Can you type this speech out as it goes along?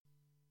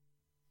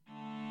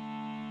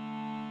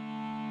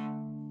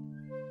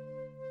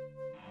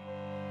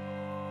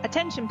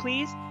Attention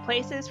please,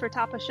 places for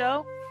top of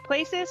show,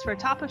 places for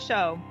top of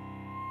show.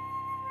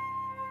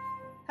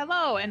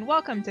 Hello and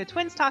welcome to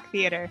Twins Talk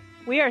Theater.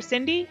 We are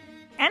Cindy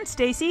and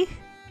Stacy,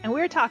 and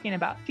we're talking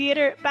about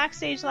theater,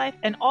 backstage life,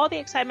 and all the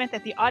excitement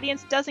that the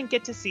audience doesn't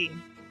get to see.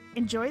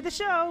 Enjoy the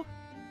show!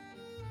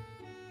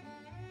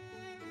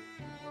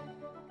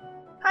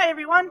 Hi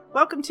everyone,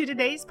 welcome to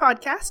today's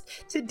podcast.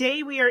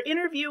 Today we are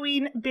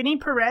interviewing Benny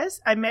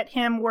Perez. I met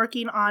him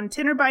working on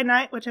Tenor by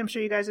Night, which I'm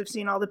sure you guys have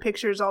seen all the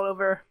pictures all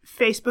over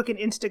Facebook and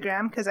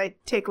Instagram because I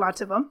take lots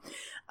of them.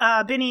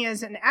 Benny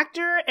is an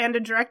actor and a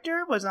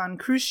director, was on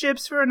cruise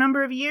ships for a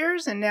number of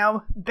years, and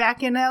now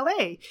back in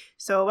LA.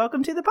 So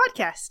welcome to the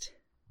podcast.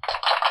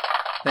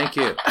 Thank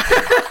you.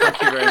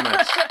 Thank you very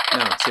much.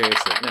 No,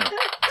 seriously,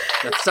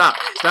 no. Stop.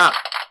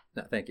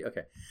 No, thank you.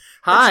 Okay.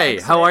 Hi,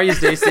 how are you,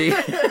 Stacy?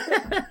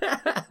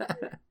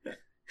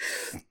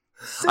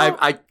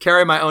 I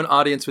carry my own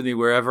audience with me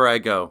wherever I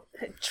go.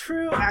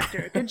 True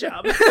actor. Good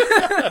job.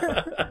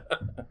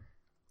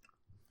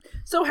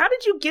 So how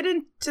did you get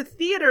into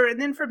theater,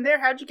 and then from there,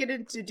 how did you get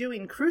into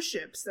doing cruise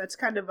ships? That's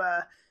kind of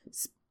a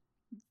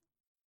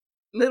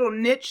little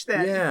niche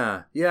then.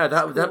 Yeah,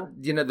 that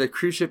cool. the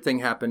cruise ship thing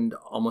happened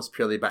almost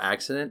purely by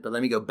accident. But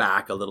let me go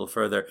back a little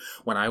further.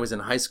 When I was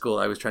in high school,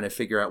 I was trying to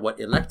figure out what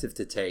elective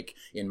to take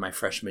in my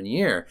freshman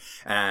year,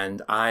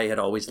 and I had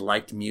always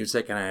liked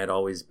music, and I had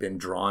always been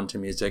drawn to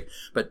music.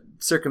 But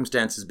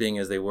circumstances being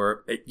as they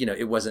were,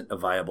 it wasn't a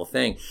viable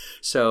thing.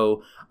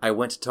 So I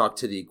went to talk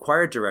to the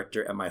choir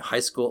director at my high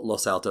school,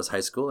 Los Altos High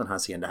School in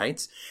Hacienda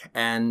Heights,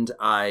 and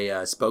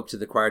I spoke to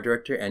the choir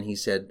director, and he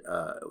said,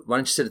 "Why don't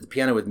you sit at the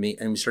piano with me?"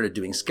 And we started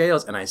doing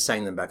scales, and I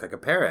sang them back like a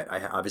parrot.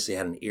 I obviously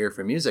had an ear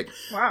for music.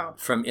 Wow.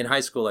 In high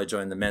school, I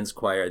joined the men's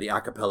choir, the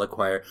a cappella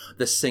choir,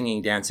 the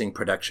singing, dancing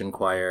production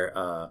choir.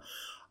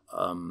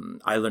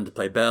 I learned to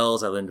play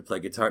bells. I learned to play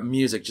guitar.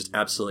 Music just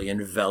absolutely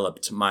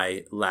enveloped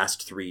my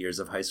last 3 years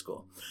of high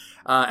school.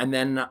 And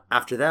then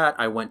after that,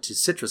 I went to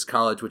Citrus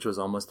College, which was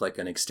almost like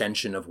an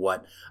extension of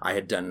what I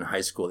had done in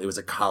high school. It was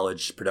a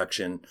college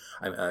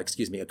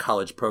a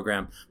college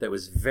program that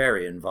was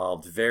very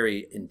involved,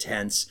 very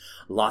intense,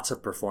 lots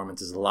of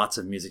performances, lots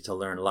of music to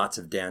learn, lots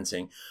of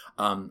dancing.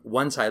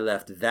 Once I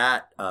left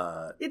that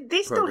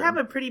they still program, have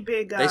a pretty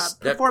big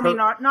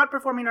not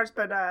performing arts,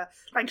 but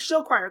like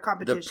show choir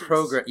competitions.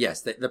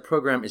 The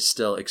program is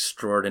still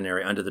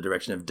extraordinary under the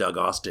direction of Doug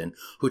Austin,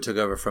 who took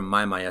over from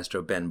my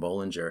maestro, Ben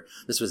Bollinger.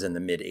 This was in the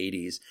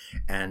mid-'80s.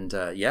 And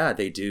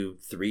they do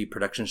 3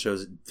 production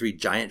shows, 3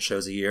 giant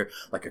shows a year,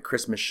 like a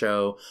Christmas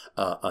show,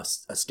 a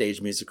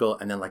stage musical,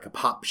 and then like a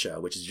pop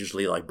show, which is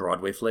usually like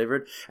Broadway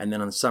flavored. And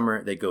then in the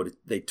summer,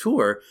 they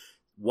tour.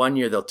 One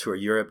year they'll tour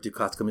Europe, do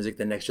classical music.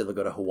 The next year they'll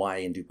go to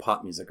Hawaii and do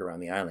pop music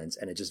around the islands.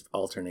 And it just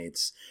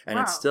alternates. And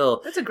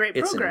wow. That's a great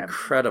program. It's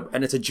incredible.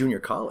 And it's a junior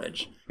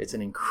college. It's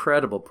an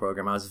incredible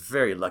program. I was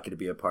very lucky to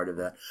be a part of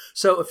that.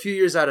 So a few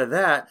years out of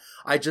that,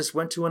 I just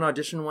went to an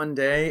audition one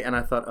day and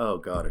I thought, oh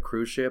God, a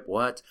cruise ship?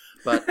 What?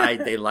 But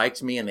they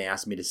liked me and they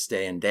asked me to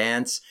stay and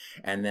dance.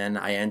 And then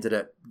I ended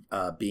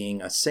up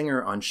being a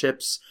singer on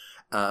ships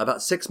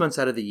about 6 months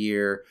out of the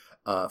year.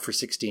 For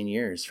 16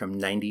 years, from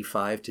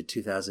 95 to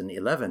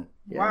 2011.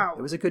 Yeah, wow.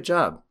 It was a good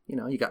job.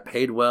 You got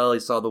paid well. You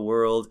saw the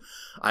world.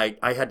 I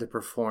had to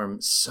perform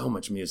so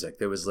much music.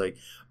 There was like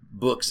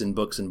books and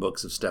books and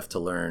books of stuff to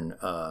learn.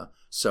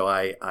 So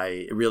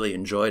I really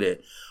enjoyed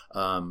it.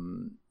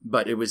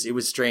 But it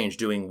was strange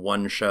doing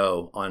one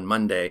show on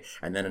Monday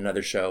and then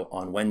another show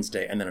on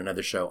Wednesday and then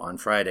another show on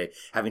Friday,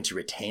 having to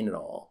retain it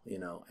all,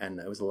 and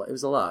it was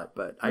a lot,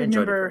 but I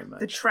enjoyed it very much.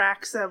 The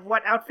tracks of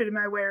what outfit am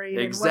I wearing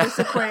exactly. And what is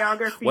the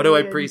choreography? What do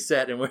I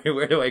preset and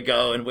where do I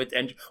go and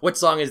what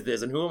song is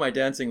this and who am I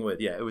dancing with?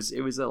 Yeah, it was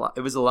a lot.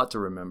 It was a lot to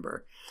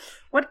remember.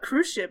 What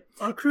cruise ship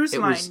or cruise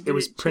line? It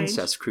was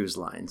Princess Cruise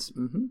Lines.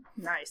 Mm-hmm.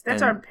 Nice.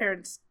 That's our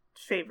parents'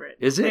 favorite.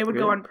 Is it? They would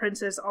really? go on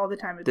Princess all the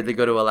time. Did they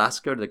go to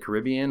Alaska or the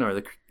Caribbean or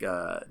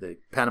the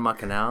Panama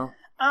Canal?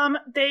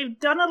 They've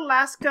done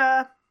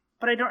Alaska,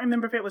 but I don't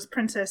remember if it was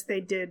Princess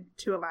they did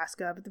to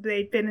Alaska. But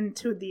they've been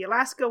into the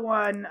Alaska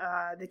one,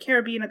 the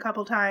Caribbean a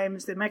couple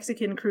times, the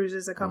Mexican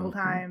cruises a couple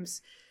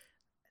times.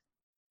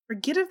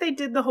 Forget if they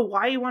did the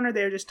Hawaii one or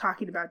they were just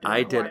talking about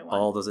doing the Hawaii one.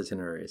 All those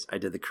itineraries. I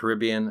did the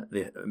Caribbean,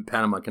 the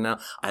Panama Canal.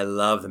 I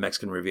love the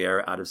Mexican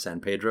Riviera out of San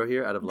Pedro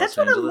here, out of Los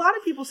Angeles. That's what a lot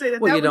of people say.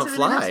 Well, you don't the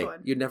fly. next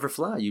one. You never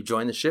fly. You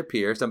join the ship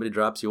here. Somebody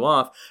drops you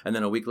off, and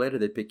then a week later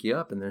they pick you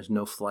up, and there's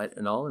no flight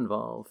at all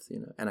involved.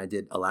 And I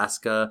did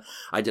Alaska.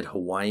 I did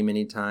Hawaii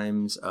many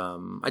times.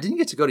 I didn't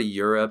get to go to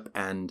Europe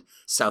and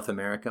South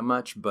America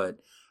much, but.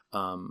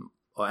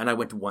 And I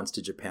went once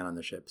to Japan on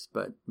the ships,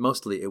 but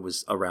mostly it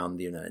was around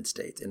the United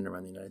States, in and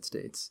around the United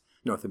States,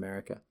 North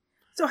America.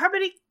 So how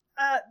many,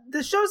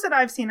 the shows that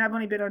I've seen, I've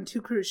only been on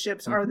 2 cruise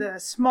ships, are the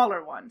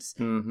smaller ones.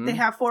 Mm-hmm. They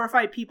have 4 or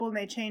 5 people and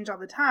they change all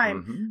the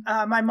time.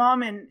 Mm-hmm. My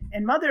mom and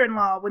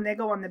mother-in-law, when they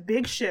go on the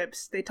big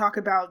ships, they talk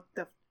about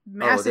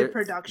massive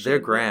production. They're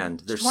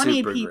grand. They're 20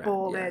 super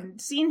people grand, yeah.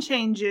 and scene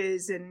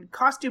changes and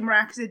costume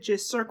racks that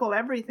just circle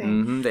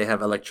everything. Mm-hmm. They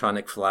have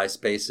electronic fly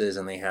spaces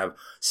and they have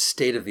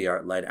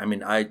state-of-the-art light. I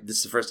mean, this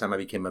is the first time I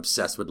became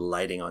obsessed with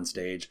lighting on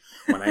stage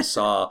when I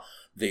saw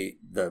the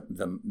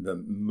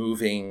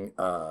moving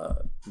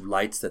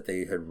lights that they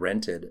had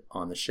rented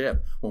on the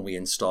ship when we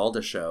installed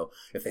a show.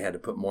 If they had to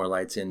put more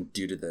lights in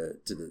due to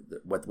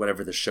the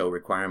whatever the show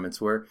requirements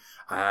were,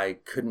 I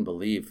couldn't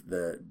believe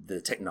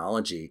the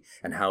technology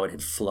and how it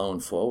had flown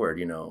forward,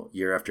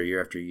 year after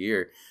year after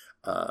year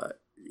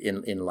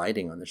in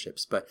lighting on the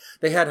ships. But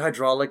they had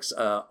hydraulics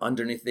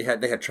underneath. They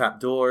had trap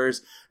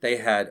doors. They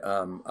had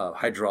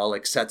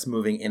hydraulic sets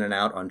moving in and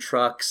out on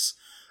trucks.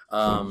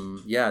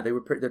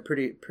 They're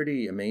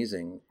pretty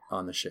amazing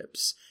on the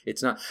ships.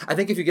 It's not, I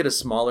think if you get a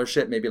smaller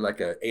ship, maybe like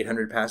a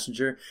 800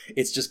 passenger,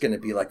 it's just going to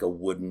be like a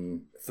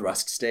wooden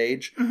thrust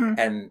stage,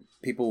 and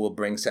people will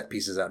bring set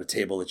pieces out, a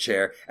table, a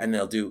chair, and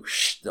they'll do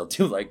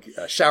like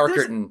a shower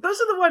curtain. Those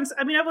are the ones,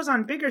 I mean, I was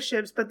on bigger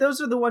ships, but those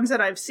are the ones that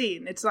I've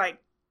seen. It's like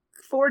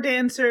 4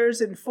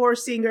 dancers and 4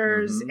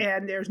 singers,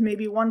 and there's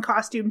maybe 1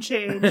 costume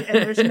change, and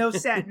there's no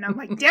set. And I'm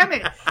like, damn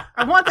it,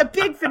 I want the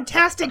big,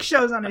 fantastic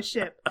shows on a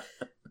ship.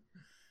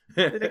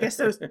 But I guess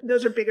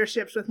those are bigger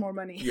ships with more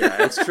money.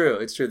 Yeah, it's true.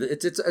 It's true.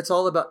 It's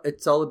all about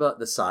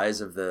the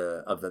size of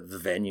the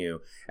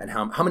venue and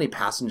how many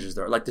passengers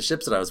there are. Like the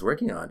ships that I was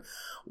working on,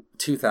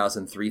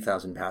 2,000,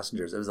 3,000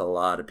 passengers. It was a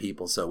lot of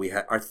people. So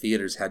our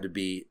theaters had to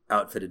be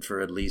outfitted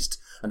for at least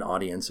an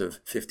audience of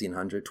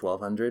 1,500,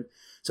 1,200,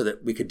 so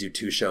that we could do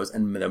 2 shows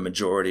and the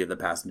majority of the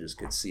passengers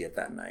could see it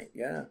that night.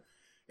 Yeah.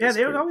 Yeah,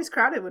 they were always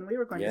crowded when we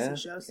were going to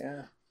see shows.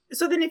 Yeah.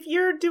 So then if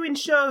you're doing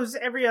shows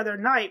every other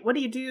night, what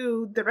do you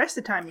do the rest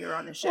of the time you're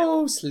on the ship?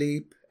 Oh,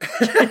 sleep.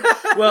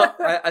 Well,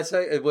 I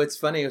tell you, what's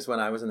funny is when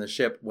I was on the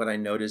ship, what I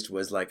noticed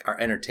was like our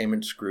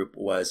entertainment group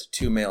was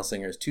 2 male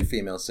singers, 2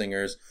 female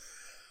singers,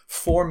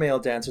 4 male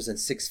dancers, and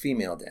 6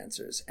 female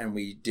dancers. And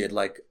we did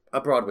like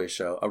a Broadway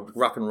show, a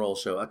rock and roll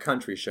show, a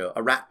country show,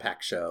 a Rat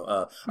Pack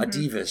show, a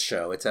Divas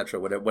show, etc.,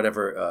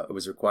 whatever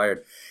was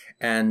required.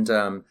 And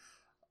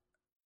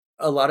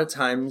a lot of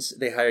times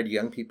they hired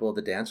young people.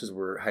 The dancers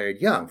were hired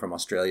young from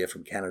Australia,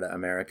 from Canada,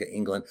 America,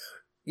 England,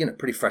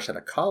 pretty fresh out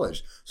of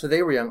college. So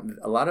they were young.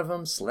 A lot of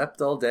them slept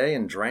all day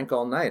and drank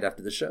all night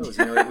after the shows.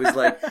 It was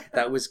like,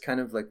 that was kind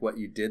of like what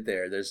you did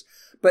there.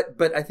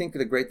 But I think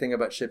the great thing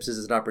about ships is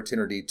it's an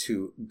opportunity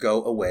to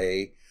go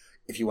away.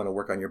 If you want to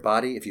work on your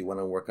body, if you want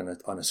to work on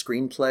a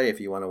screenplay,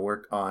 if you want to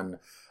work on,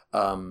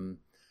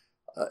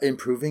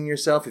 improving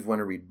yourself, if you want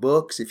to read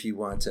books, if you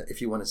want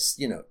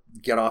to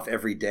get off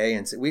every day.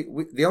 And we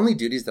the only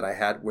duties that I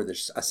had were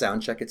a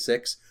sound check at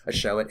 6, a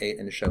show at 8,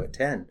 and a show at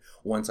 10.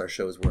 Once our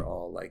shows were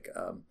all like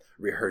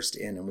rehearsed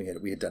in, and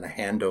we had done a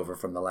handover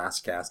from the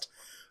last cast.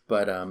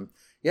 But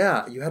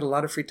you had a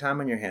lot of free time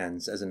on your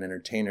hands as an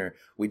entertainer.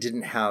 We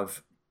didn't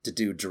have to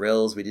do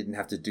drills. We didn't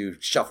have to do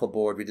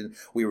shuffleboard.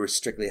 We were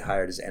strictly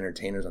hired as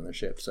entertainers on the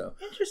ship. So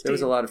there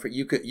was a lot of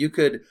you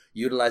could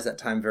utilize that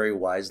time very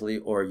wisely,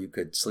 or you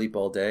could sleep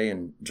all day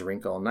and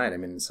drink all night. I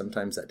mean,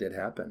 sometimes that did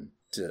happen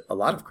to a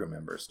lot of crew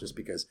members, just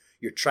because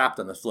you're trapped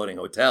on the floating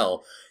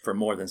hotel for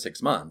more than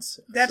 6 months.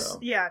 That's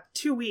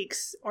 2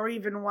 weeks or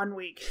even 1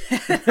 week.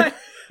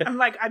 I'm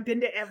like, I've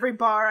been to every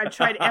bar, I've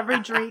tried every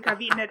drink,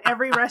 I've eaten at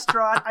every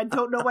restaurant. I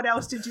don't know what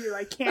else to do.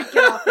 I can't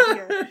get off of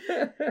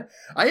here.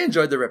 I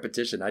enjoyed the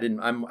repetition.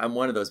 I'm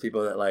one of those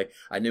people that, like,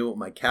 I knew what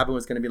my cabin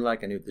was going to be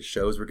like. I knew what the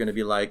shows were going to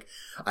be like.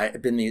 I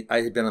had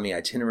been on the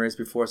itineraries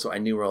before, so I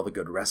knew where all the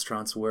good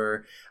restaurants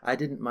were. I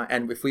didn't mind.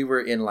 And if we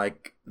were in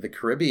like the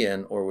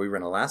Caribbean or we were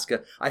in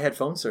Alaska, I had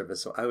phone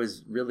service. So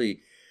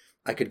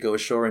I could go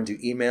ashore and do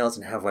emails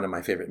and have one of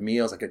my favorite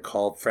meals. I could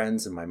call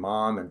friends and my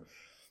mom and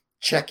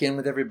check in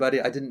with everybody.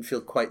 I didn't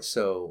feel quite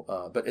so,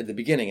 but at the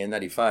beginning in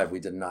 95, we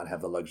did not have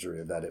the luxury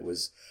of that. It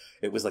was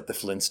like the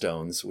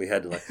Flintstones. We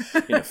had like,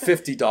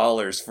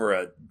 $50 for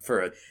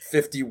a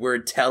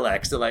 50-word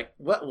telex. They're like,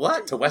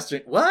 what to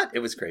Western, what? It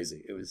was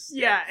crazy. It was.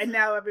 Yeah. And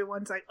now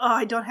everyone's like, oh,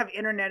 I don't have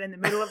internet in the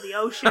middle of the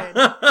ocean.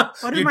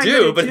 What you am I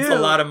do, but do? it's a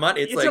lot of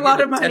money. It's like a lot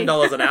of money.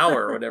 $10 an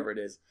hour or whatever it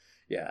is.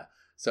 Yeah.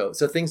 So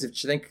things have,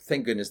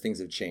 thank goodness things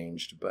have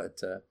changed.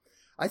 But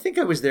I think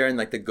I was there in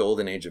like the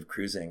golden age of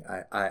cruising.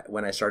 I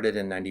when I started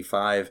in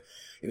 95,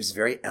 it was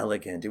very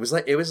elegant. It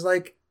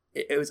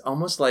was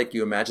almost like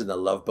you imagine the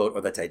Love Boat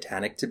or the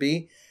Titanic to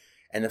be.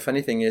 And the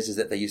funny thing is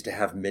that they used to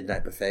have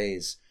midnight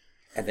buffets.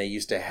 And they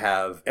used to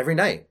have, every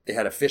night, they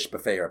had a fish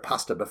buffet or a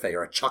pasta buffet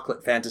or a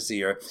chocolate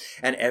fantasy.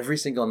 And every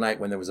single night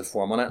when there was a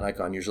formal night, like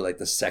on usually like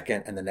the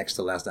second and the next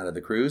to last night of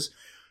the cruise,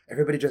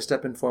 everybody dressed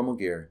up in formal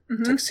gear,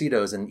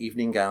 tuxedos and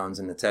evening gowns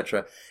and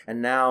etc.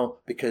 And now,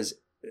 because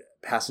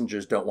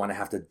passengers don't want to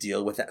have to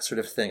deal with that sort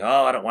of thing,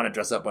 oh, I don't want to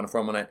dress up on a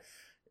formal night,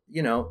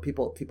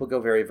 people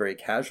go very, very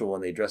casual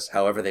and they dress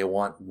however they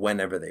want,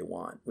 whenever they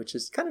want, which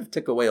is kind of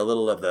took away a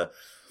little of the,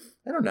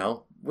 I don't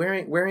know,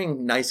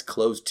 wearing nice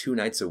clothes 2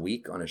 nights a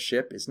week on a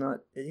ship is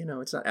not,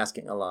 it's not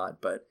asking a lot,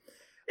 but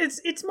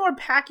it's more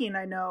packing,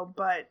 I know,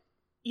 but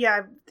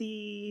Yeah,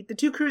 the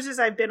two cruises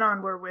I've been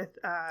on were with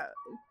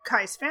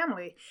Kai's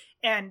family,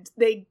 and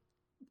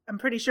I'm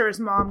pretty sure his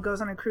mom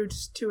goes on a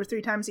cruise 2 or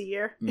 3 times a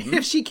year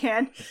if she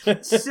can.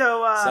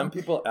 So some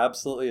people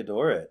absolutely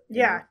adore it.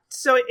 Yeah.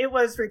 So it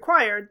was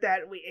required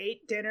that we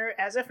ate dinner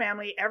as a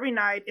family every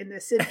night in the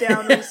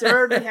sit-down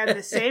reserved. We had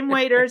the same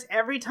waiters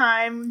every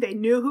time. They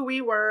knew who we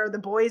were.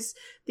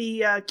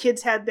 The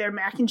kids had their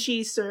mac and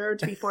cheese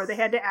served before they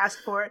had to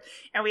ask for it.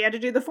 And we had to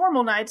do the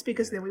formal nights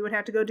because then we would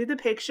have to go do the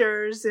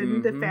pictures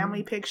and the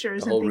family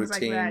pictures and things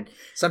routine. Like that.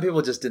 Some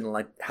people just didn't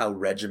like how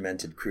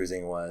regimented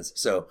cruising was.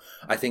 So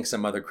I think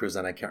some other cruise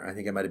line, I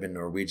think it might have been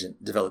Norwegian,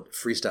 developed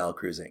freestyle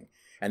cruising.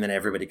 And then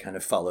everybody kind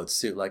of followed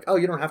suit. Like, oh,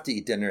 you don't have to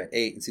eat dinner at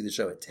 8 and see the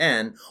show at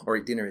 10, or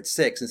eat dinner at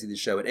 6 and see the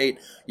show at 8.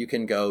 You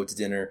can go to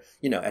dinner,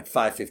 at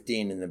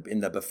 5:15 in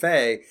the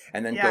buffet,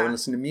 and then go and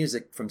listen to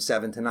music from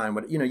 7 to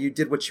 9. You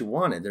did what you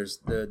wanted. There's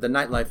the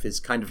nightlife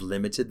is kind of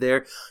limited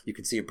there. You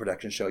can see a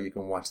production show. You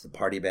can watch the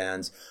party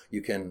bands.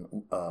 You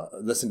can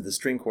listen to the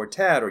string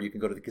quartet, or you can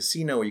go to the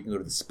casino, or you can go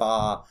to the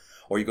spa,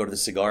 or you go to the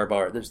cigar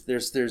bar.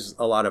 There's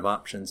a lot of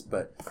options,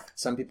 but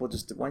some people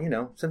just want,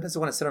 sometimes they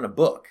want to sit on a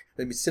book.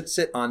 They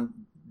sit on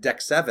deck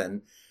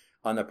 7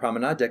 on the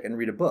promenade deck and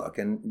read a book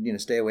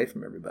and stay away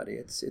from everybody.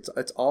 It's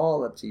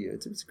all up to you.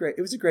 It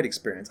was a great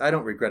experience. I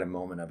don't regret a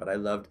moment of it. I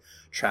loved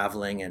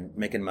traveling and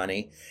making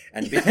money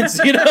and you don't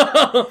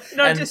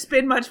have to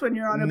spend much when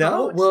you're on a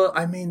boat. Well,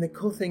 I mean, the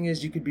cool thing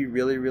is you could be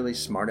really, really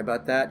smart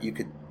about that. You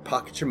could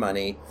pocket your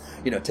money,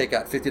 take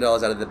out $50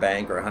 out of the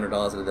bank or $100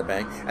 out of the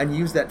bank and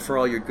use that for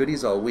all your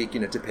goodies all week,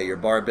 to pay your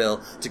bar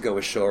bill, to go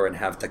ashore and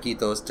have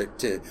taquitos,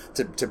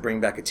 to bring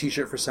back a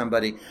t-shirt for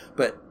somebody.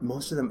 But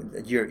most of them,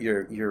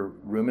 your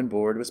room and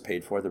board was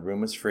paid for. The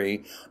room was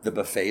free. The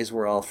buffets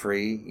were all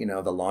free.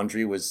 The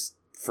laundry was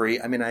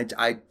free. I mean,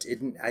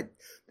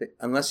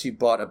 unless you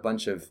bought a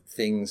bunch of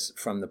things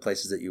from the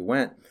places that you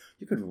went,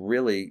 you could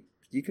really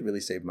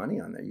save money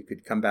on that. You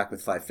could come back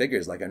with 5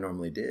 figures like I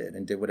normally did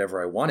and did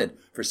whatever I wanted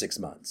for 6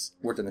 months.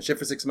 Worked on the ship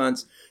for 6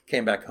 months,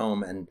 came back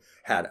home and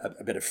had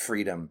a bit of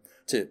freedom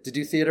to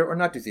do theater or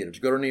not do theater, to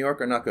go to New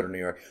York or not go to New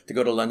York, to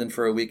go to London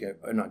for a week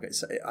or not.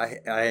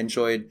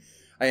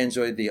 I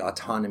enjoyed the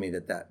autonomy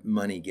that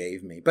money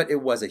gave me, but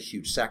it was a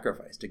huge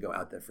sacrifice to go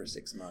out there for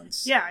 6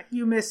 months. Yeah,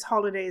 you miss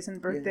holidays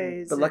and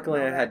birthdays. But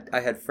luckily, I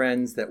had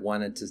friends that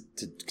wanted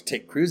to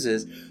take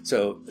cruises,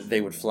 so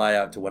they would fly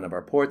out to one of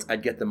our ports.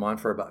 I'd get them on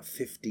for about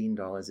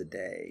 $15 a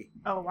day.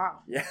 Oh wow!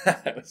 Yeah,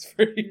 it was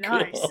pretty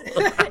nice.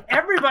 Cool.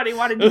 Everybody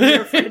wanted to be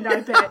your friend,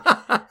 I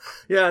bet.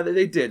 Yeah,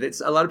 they did.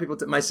 It's a lot of people.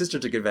 My sister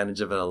took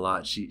advantage of it a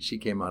lot. She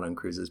came out on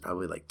cruises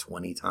probably like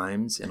 20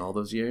 times in all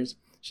those years.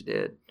 She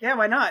did. Yeah,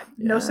 why not?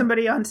 Yeah. Know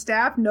somebody on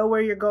staff, know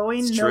where you're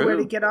going, know where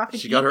to get off.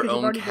 She got her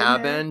own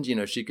cabin.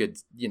 She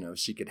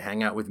could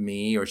hang out with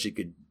me, or she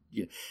could,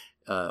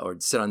 or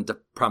sit on the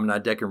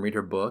promenade deck and read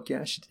her book.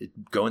 Yeah, she did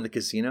go in the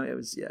casino. It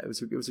was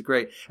a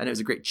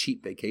great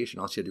cheap vacation.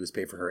 All she had to do was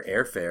pay for her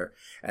airfare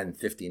and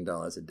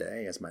 $15 a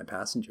day as my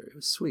passenger. It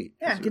was sweet.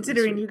 Yeah, and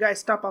considering you guys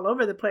stop all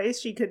over the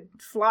place, she could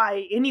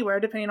fly anywhere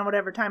depending on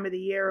whatever time of the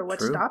year or what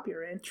stop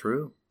you're in.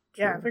 True.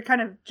 Yeah, we're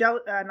kind of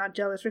not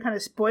jealous. We're kind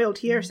of spoiled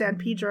here, San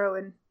Pedro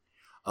and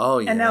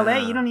LA.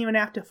 You don't even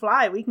have to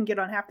fly. We can get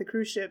on half the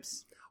cruise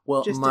ships.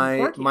 Well,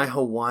 my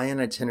Hawaiian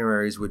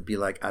itineraries would be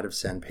like out of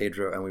San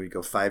Pedro, and we would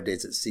go 5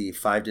 days at sea,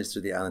 5 days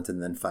through the island,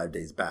 and then 5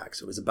 days back.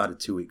 So it was about a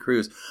 2-week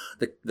cruise.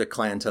 The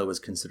clientele was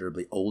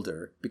considerably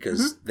older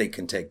because they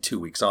can take 2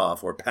 weeks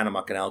off, or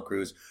Panama Canal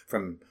cruise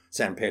from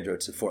San Pedro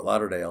to Fort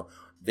Lauderdale.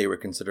 They were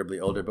considerably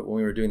older, but when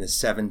we were doing the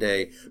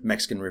 7-day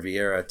Mexican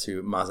Riviera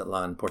to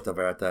Mazatlan, Puerto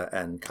Vallarta,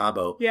 and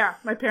Cabo. Yeah,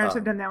 my parents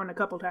have done that one a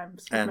couple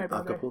times. And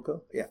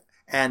Acapulco, yeah.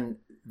 And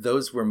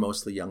those were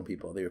mostly young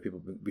people. They were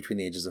people between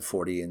the ages of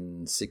 40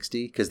 and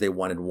 60 because they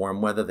wanted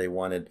warm weather. They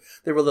were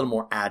a little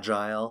more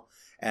agile.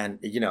 And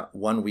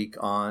 1 week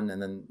on,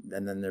 and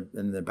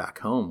then they're back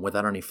home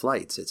without any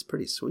flights. It's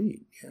pretty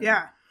sweet.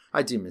 Yeah.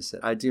 I do miss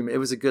it. It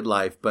was a good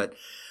life, but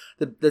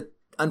the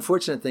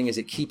unfortunate thing is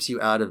it keeps you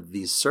out of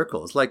these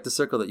circles, like the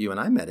circle that you and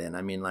I met in.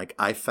 I mean, like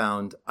I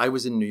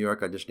was in New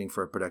York auditioning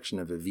for a production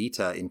of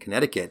Evita in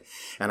Connecticut,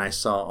 and I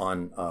saw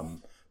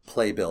on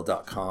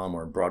Playbill.com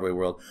or Broadway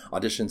World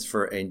auditions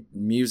for a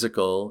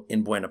musical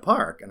in Buena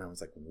Park, and I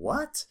was like,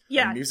 "What?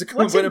 Yeah, a musical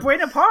what's in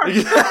Buena Park?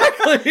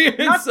 Exactly.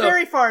 Not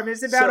Fairy Farm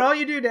is about all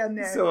you do down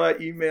there." So I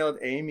emailed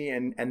Amy,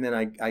 and then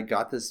I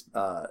got this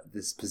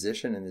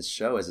position in this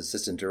show as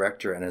assistant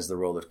director and as the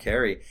role of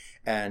Carrie.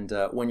 And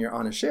when you're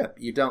on a ship,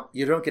 you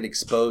don't get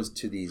exposed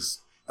to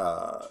these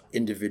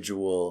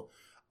individual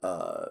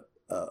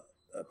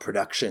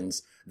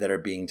productions that are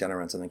being done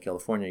around Southern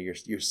California.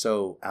 You're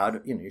so out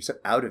of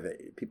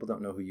it. People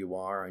don't know who you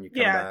are, and you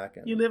come back.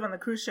 And you live on the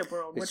cruise ship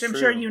world, which I'm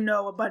sure you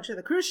know a bunch of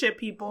the cruise ship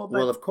people. But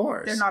well, of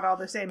course, they're not all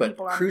the same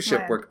people. But cruise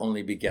ship work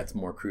only begets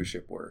more cruise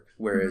ship work,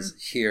 whereas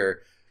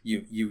here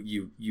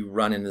you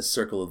run in the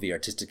circle of the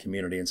artistic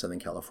community in Southern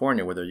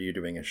California, whether you're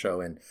doing a show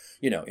in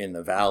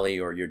the Valley,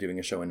 or you're doing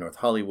a show in North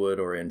Hollywood,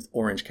 or in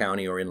Orange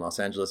County, or in Los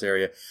Angeles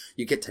area.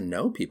 You get to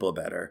know people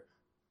better.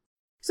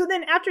 So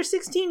then after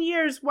 16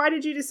 years, why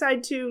did you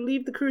decide to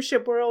leave the cruise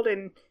ship world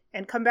and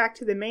come back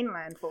to the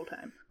mainland full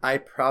time? I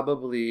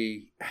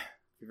probably,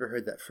 you ever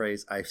heard that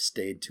phrase, I've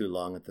stayed too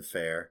long at the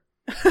fair?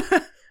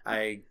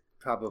 I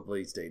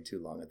probably stayed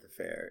too long at the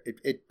fair.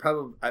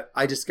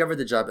 I discovered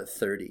the job at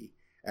 30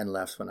 and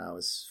left when I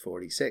was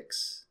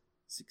 46,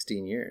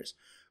 16 years.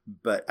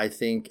 But I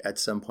think at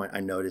some point I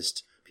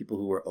noticed people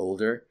who were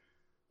older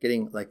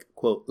getting like,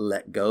 quote,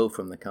 let go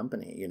from the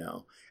company, you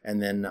know.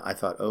 And then I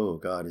thought, oh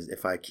God,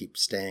 if I keep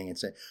staying and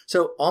staying.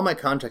 So all my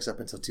contracts up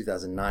until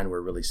 2009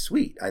 were really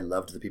sweet. I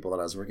loved the people that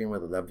I was working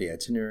with. I loved the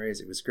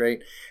itineraries. It was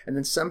great. And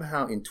then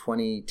somehow in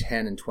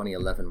 2010 and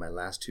 2011, my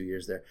last 2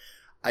 years there,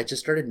 I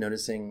just started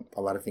noticing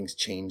a lot of things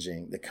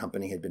changing. The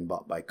company had been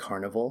bought by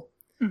Carnival,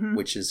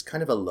 which is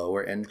kind of a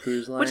lower end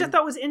cruise line. Which I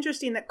thought was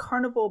interesting that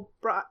Carnival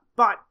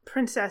bought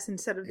Princess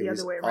instead of the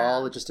other way around. It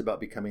was all just about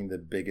becoming the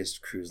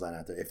biggest cruise line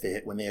out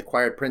there. When they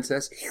acquired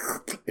Princess,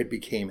 it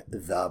became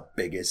the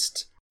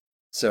biggest.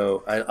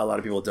 So a lot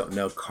of people don't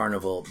know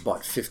Carnival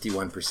bought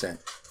 51%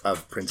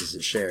 of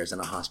Princess's shares in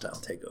a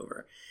hostile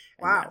takeover.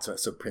 And wow.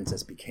 So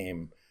Princess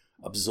became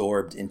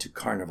absorbed into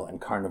Carnival,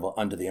 and Carnival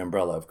under the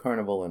umbrella of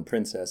Carnival and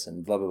Princess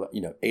and blah, blah,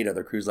 blah, 8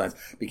 other cruise lines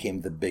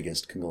became the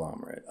biggest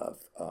conglomerate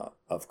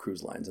of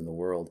cruise lines in the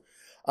world.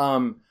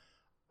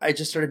 I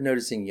just started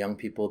noticing young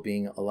people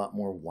being a lot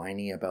more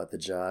whiny about the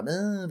job.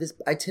 Oh, this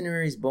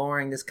itinerary is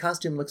boring. This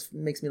costume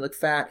makes me look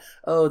fat.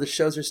 Oh, the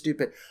shows are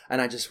stupid.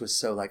 And I just was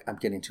so like, I'm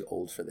getting too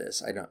old for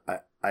this. I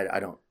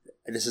don't,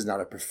 this is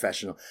not a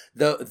professional.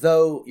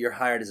 Though you're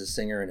hired as a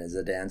singer and as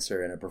a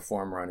dancer and a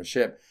performer on a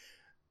ship,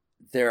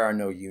 there are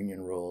no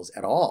union rules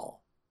at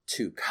all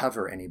to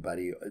cover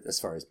anybody as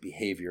far as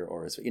behavior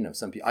or as, you know,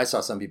 I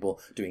saw some people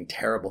doing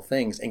terrible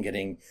things and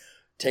getting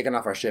taken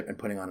off our ship and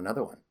putting on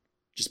another one.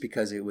 Just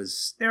because it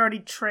was, they're already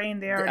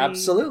trained. They already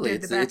absolutely.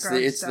 Did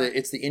the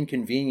It's the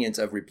inconvenience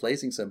of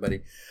replacing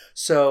somebody.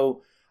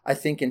 So I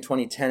think in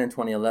 2010 and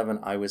 2011,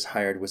 I was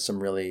hired with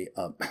some really,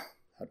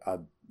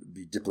 I'll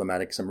be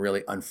diplomatic, some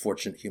really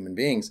unfortunate human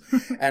beings,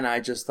 and I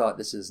just thought,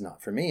 this is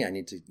not for me. I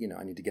need to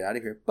get out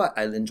of here. But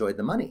I enjoyed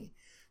the money.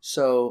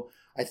 So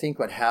I think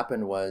what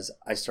happened was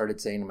I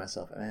started saying to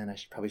myself, man, I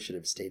probably should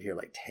have stayed here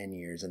like 10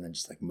 years and then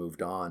just like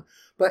moved on.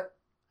 But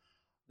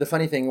the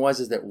funny thing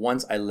is that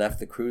once I left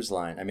the cruise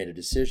line, I made a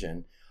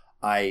decision.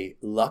 I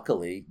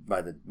luckily,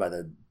 by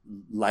the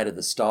light of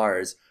the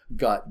stars,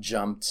 got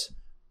jumped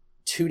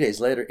 2 days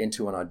later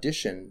into an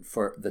audition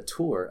for the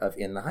tour of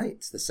In the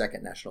Heights, the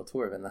second national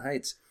tour of In the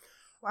Heights.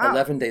 Wow.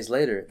 11 days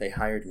later, they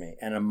hired me.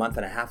 And a month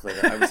and a half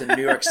later, I was in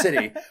New York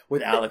City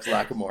with Alex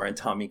Lacamoire and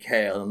Tommy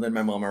Kail and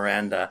Lin-Manuel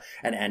Miranda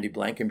and Andy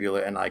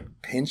Blankenbuehler. And like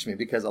pinched me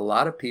because a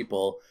lot of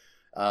people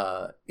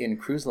in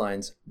cruise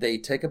lines, they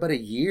take about a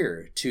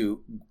year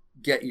to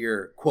get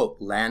your, quote,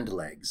 land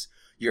legs.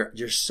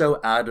 You're so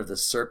out of the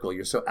circle.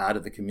 You're so out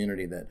of the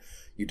community that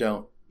you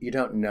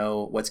don't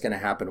know what's going to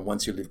happen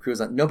once you leave cruise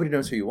line. Nobody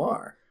knows who you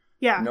are.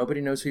 Yeah. Nobody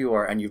knows who you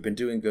are. And you've been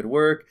doing good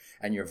work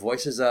and your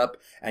voice is up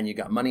and you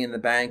got money in the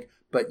bank,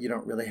 but you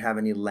don't really have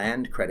any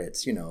land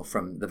credits, you know,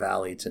 from the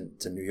Valley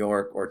to New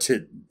York or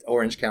to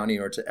Orange County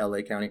or to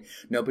LA County.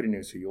 Nobody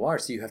knows who you are.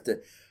 So you have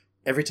to,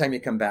 every time you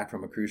come back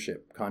from a cruise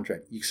ship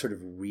contract, you sort of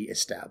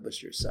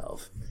reestablish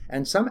yourself.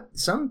 And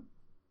some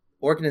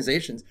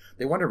organizations,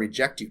 they want to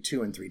reject you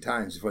 2 and 3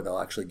 times before they'll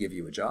actually give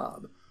you a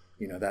job.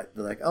 You know, that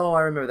they're like, oh,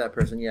 I remember that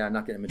person. Yeah, I'm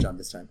not getting him a job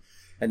this time.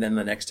 And then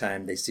the next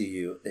time they see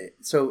you,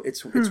 so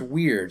it's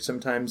weird.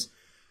 Sometimes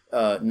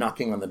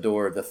knocking on the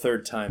door the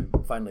third time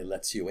finally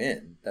lets you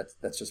in.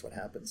 That's just what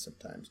happens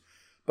sometimes.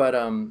 But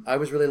I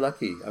was really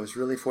lucky. I was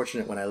really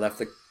fortunate when I left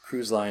the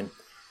cruise line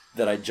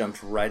that I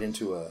jumped right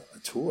into a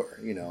tour,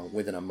 you know,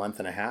 within a month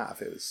and a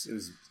half. It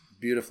was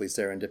beautifully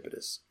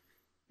serendipitous.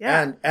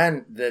 Yeah.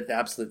 And the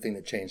absolute thing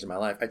that changed in my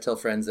life. I tell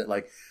friends that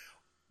like,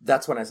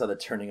 that's when I saw the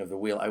turning of the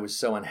wheel. I was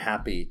so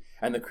unhappy.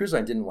 And the cruise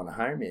line didn't want to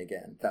hire me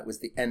again. That was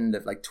the end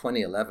of like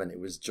 2011. It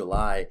was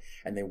July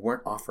and they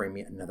weren't offering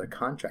me another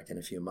contract in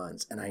a few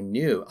months. And I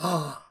knew,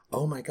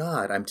 oh my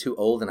God, I'm too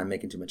old and I'm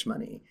making too much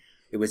money.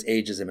 It was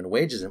ageism and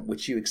wageism,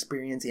 which you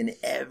experience in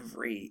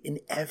every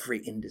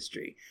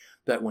industry.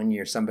 But when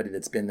you're somebody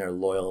that's been there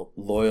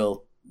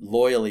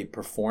loyally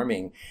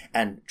performing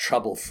and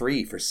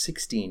trouble-free for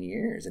 16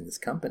 years in this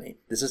company,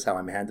 this is how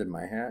I'm handed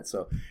my hat.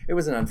 So it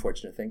was an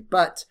unfortunate thing.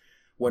 But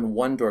when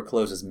one door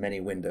closes, many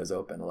windows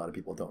open. A lot of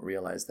people don't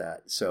realize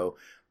that. So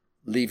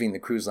leaving the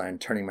cruise line,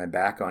 turning my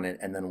back on it,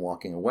 and then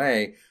walking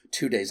away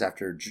 2 days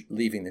after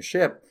leaving the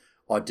ship,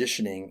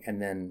 auditioning,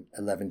 and then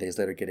 11 days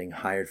later getting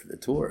hired for the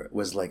tour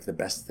was like the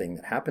best thing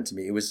that happened to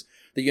me. It was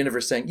the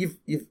universe saying,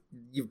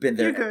 you've been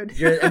there. You're good.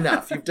 You're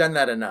enough. You've done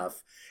that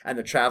enough. And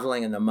the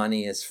traveling and the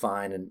money is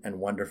fine and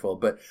wonderful,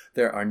 but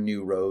there are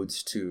new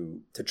roads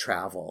to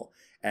travel.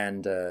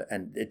 And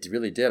it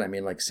really did. I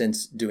mean, like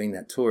since doing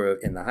that tour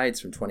in the Heights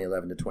from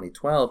 2011 to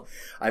 2012,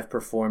 I've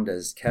performed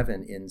as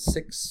Kevin in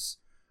 6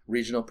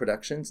 regional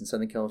productions in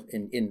Southern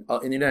California, in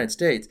the United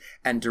States,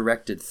 and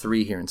directed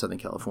 3 here in Southern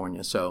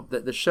California. So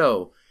the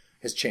show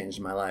has changed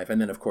my life. And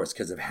then, of course,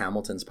 because of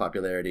Hamilton's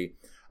popularity,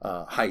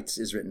 Heights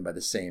is written by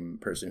the same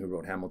person who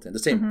wrote Hamilton, the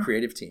same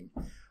creative team.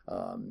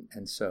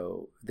 And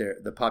so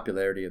the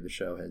popularity of the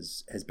show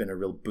has been a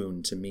real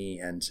boon to me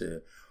and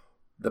to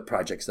the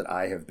projects that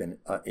I have been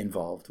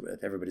involved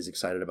with. Everybody's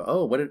excited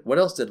about, what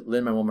else did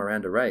Lin-Manuel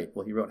Miranda write?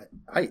 Well, he wrote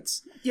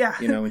Heights. Yeah.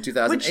 In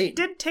 2008. Which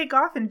did take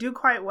off and do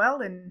quite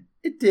well. And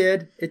It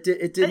did.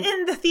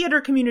 In the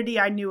theater community,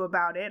 I knew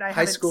about it.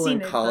 High school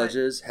and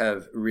colleges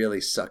have really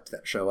sucked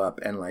that show up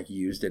and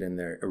used it in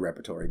their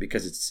repertory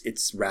because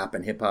it's rap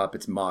and hip hop,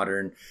 it's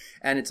modern,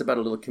 and it's about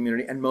a little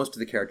community, and most of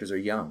the characters are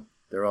young.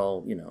 They're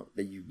all,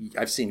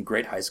 I've seen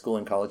great high school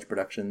and college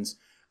productions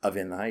of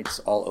In the Heights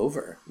all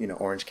over,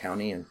 Orange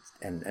County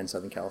and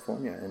Southern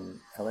California and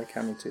LA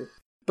County too.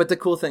 But the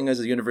cool thing is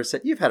the universe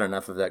said, you've had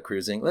enough of that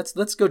cruising.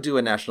 Let's go do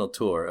a national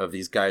tour of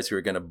these guys who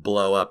are going to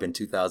blow up in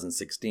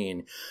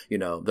 2016.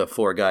 The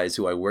 4 guys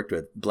who I worked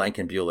with,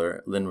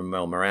 Blankenbuehler,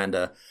 Lin-Manuel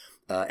Miranda,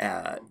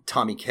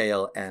 Tommy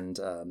Kail, and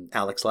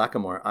Alex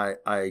Lacamoire.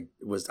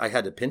 I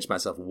had to pinch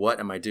myself. What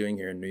am I doing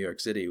here in New York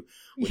City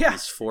with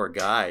these 4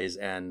 guys?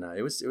 And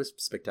it was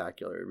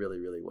spectacular. It really,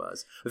 really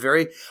was a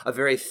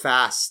very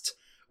fast.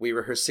 We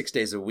rehearsed 6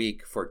 days a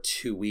week for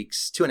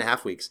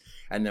 2.5 weeks.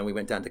 And then we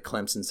went down to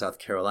Clemson, South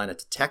Carolina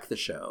to tech the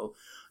show.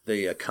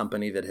 The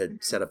company that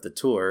had set up the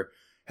tour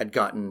had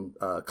gotten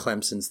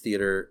Clemson's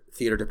theater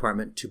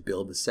department to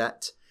build the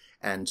set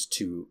and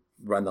to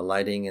run the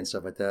lighting and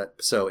stuff like that.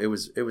 So it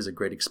was a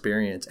great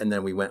experience. And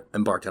then we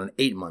embarked on an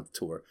 8-month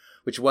tour,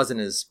 which wasn't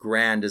as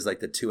grand as the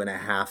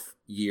 2.5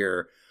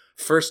 year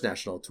first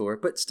national tour,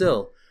 but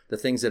still the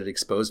things that it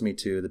exposed me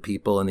to, the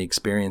people and the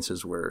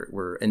experiences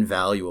were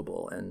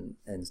invaluable. And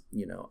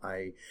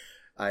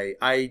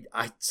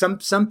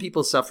some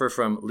people suffer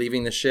from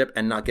leaving the ship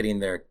and not getting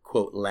their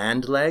quote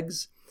land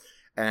legs.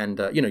 And,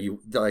 I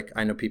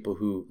know people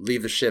who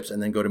leave the ships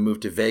and then go to move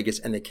to Vegas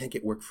and they can't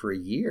get work for a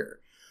year.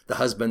 The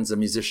husband's a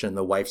musician,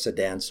 the wife's a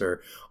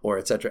dancer, or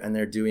et cetera. And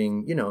they're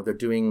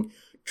doing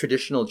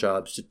traditional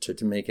jobs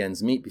to make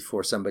ends meet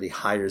before somebody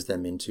hires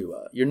them into,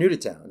 you're new to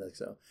town.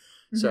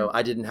 So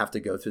I didn't have to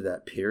go through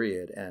that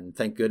period. And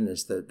thank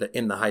goodness the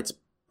In the Heights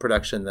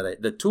production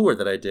the tour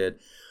that I did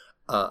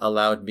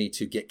allowed me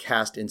to get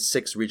cast in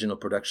 6 regional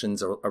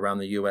productions around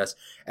the U.S.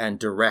 and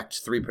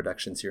direct 3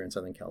 productions here in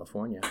Southern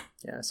California.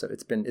 Yeah. So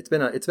it's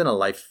been a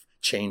life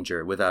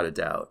changer without a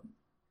doubt.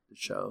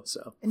 Show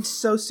and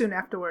so soon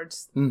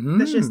afterwards.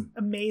 That's just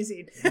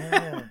amazing.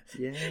 Yeah.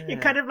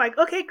 You're kind of like,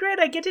 okay, great,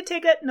 I get to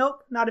take it.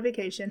 Nope, not a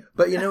vacation.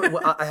 But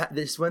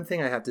there's one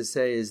thing I have to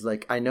say is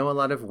I know a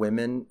lot of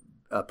women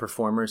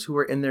performers who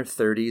are in their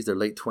 30s, their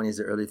late 20s,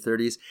 their early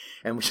 30s,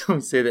 and we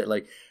always say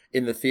that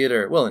in the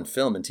theater, well, in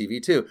film and TV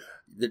too,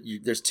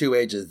 there's 2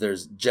 ages.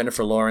 There's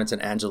Jennifer Lawrence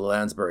and Angela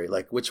Lansbury.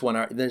 Which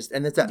one there's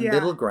that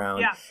middle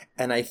ground. Yeah.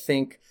 And I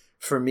think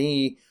for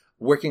me,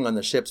 working on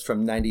the ships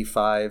from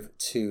 95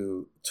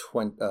 to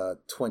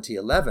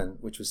 2011,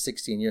 which was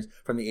 16 years,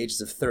 from the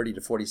ages of 30 to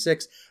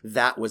 46,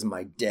 that was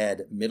my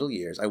dead middle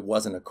years. I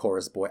wasn't a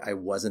chorus boy. I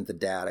wasn't the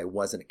dad. I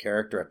wasn't a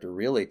character actor,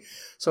 really.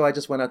 So I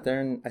just went out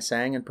there and I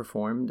sang and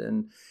performed.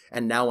 And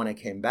now when I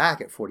came back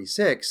at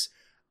 46,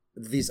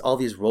 all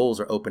these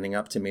roles are opening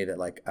up to me that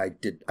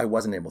I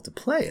wasn't able to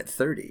play at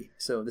 30.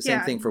 So the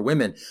same thing for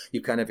women.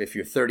 You kind of, if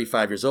you're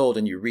 35 years old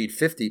and you read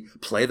 50,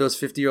 play those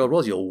 50-year-old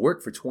roles. You'll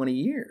work for 20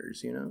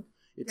 years,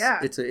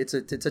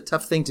 It's a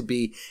tough thing to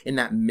be in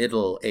that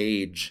middle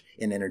age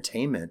in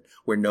entertainment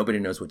where nobody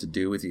knows what to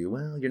do with you.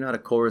 Well, you're not a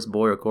chorus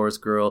boy or chorus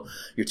girl.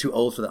 You're too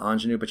old for the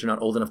ingenue, but you're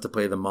not old enough to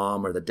play the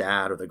mom or the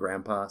dad or the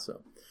grandpa.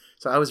 So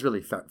I was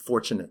really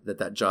fortunate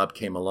that job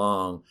came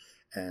along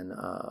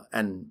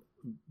and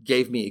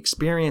gave me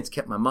experience,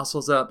 kept my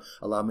muscles up,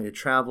 allowed me to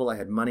travel. I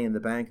had money in the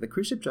bank. The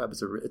cruise ship job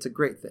it's a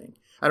great thing.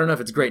 I don't know if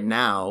it's great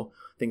now.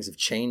 Things have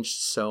changed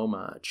so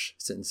much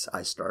since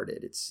I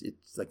started. It's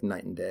like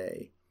night and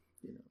day.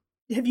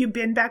 Have you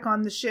been back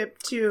on the ship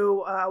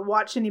to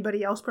watch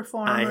anybody else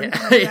perform?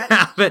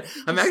 But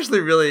I'm actually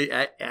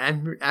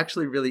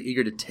really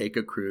eager to take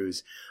a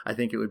cruise. I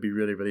think it would be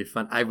really, really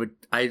fun.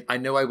 I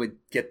know I would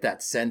get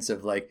that sense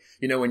of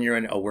when you're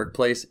in a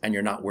workplace and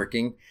you're not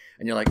working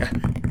and you're like,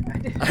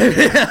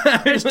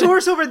 there's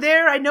doors over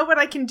there. I know what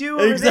I can do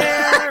over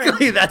there.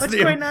 What's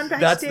going on backstage?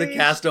 That's the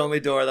cast only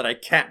door that I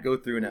can't go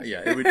through now.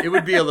 Yeah, it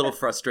would be a little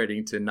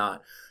frustrating to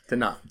not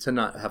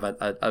have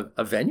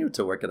a venue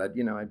to work at. I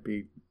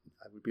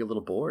would be a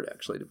little bored,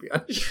 actually, to be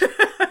honest.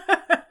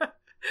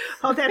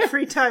 All that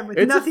free time with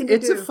nothing to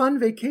do. It's a fun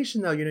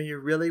vacation, though. You're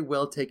really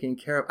well taken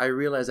care of. I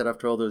realize that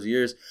after all those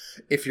years,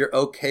 if you're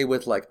okay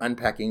with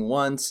unpacking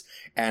once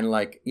and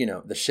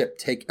the ship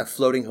a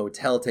floating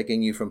hotel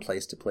taking you from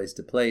place to place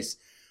to place,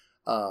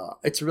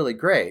 it's really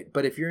great.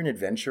 But if you're an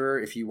adventurer,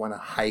 if you want to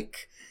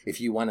hike,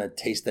 if you want to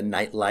taste the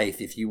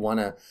nightlife, if you want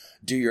to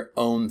do your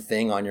own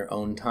thing on your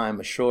own time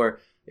ashore,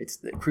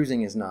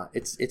 cruising is not.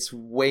 It's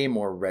way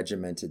more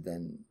regimented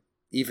than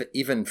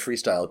even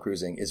freestyle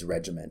cruising is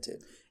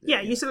regimented. Yeah,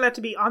 you still have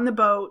to be on the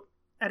boat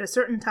at a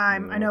certain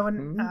time. I know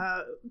when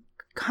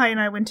Kai and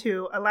I went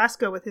to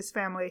Alaska with his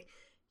family,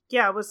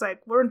 it was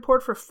we're in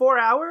port for 4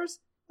 hours.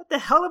 what the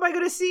hell am I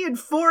going to see in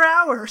 4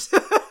 hours?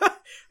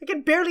 I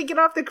can barely get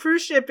off the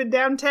cruise ship in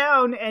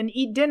downtown and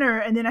eat dinner,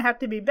 and then I have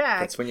to be back.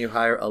 That's when you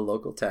hire a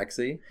local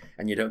taxi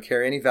and you don't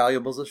carry any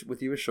valuables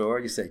with you ashore.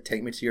 You say,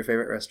 take me to your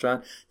favorite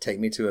restaurant, take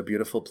me to a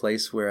beautiful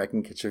place where I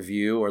can catch a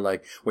view, or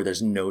like where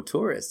there's no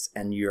tourists,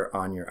 and you're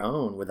on your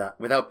own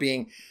without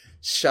being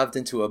shoved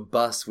into a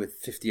bus with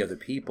 50 other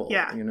people.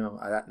 Yeah. You know,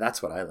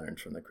 that's what I learned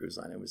from the cruise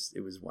line. It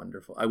was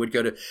wonderful. I would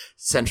go to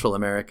Central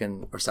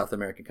American or South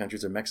American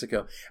countries or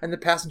Mexico, and the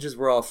passengers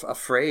were all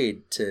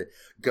afraid to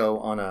go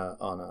on a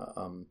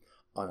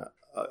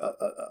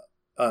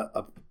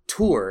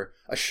tour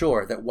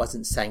ashore that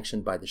wasn't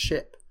sanctioned by the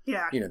ship.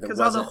 Yeah, you know,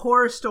 because all the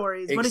horror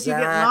stories. What if you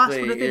get lost?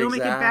 What if they don't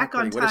make it back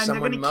on time? They're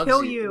going to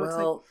kill you.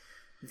 Well,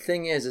 the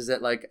thing is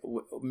that like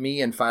me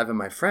and 5 of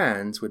my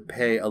friends would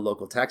pay a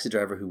local taxi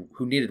driver who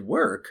needed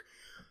work,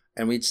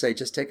 and we'd say,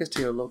 just take us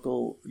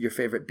to your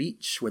favorite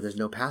beach where there's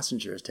no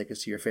passengers. Take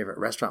us to your favorite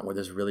restaurant where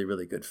there's really,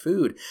 really good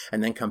food,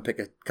 and then come pick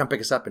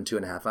us up in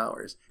 2.5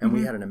 hours. And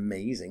we had an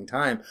amazing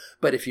time.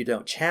 But if you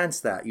don't chance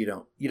that, you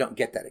don't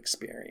get that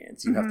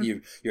experience. You have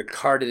to you're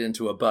carted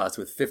into a bus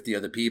with 50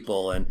 other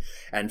people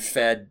and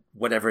fed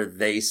whatever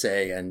they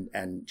say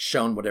and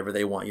shown whatever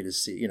they want you to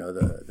see. You know,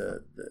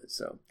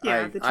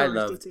 I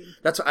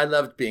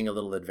loved being a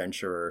little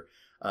adventurer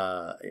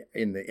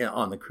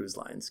on the cruise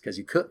lines because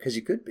you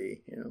could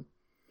be, you know.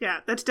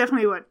 Yeah, that's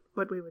definitely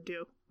what we would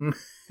do.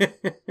 At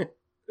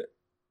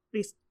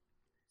least,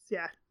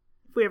 yeah,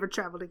 if we ever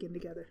traveled again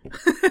together,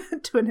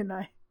 Twin and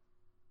I.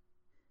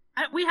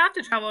 We have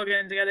to travel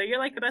again together. You're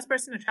like the best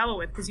person to travel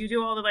with because you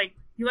do all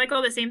you like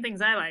all the same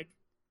things I like.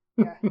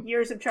 Yeah,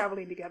 years of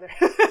traveling together.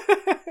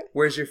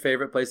 Where's your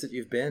favorite place that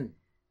you've been?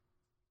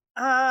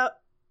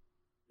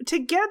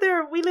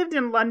 Together, we lived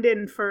in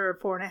London for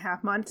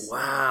 4.5 months.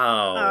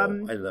 Wow.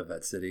 I love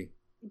that city.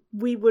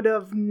 We would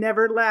have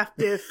never left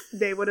if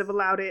they would have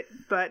allowed it,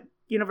 but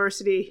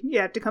university, you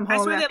have to come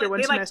home after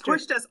one semester. They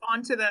pushed us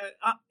onto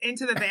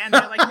into the van.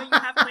 They're like, no, you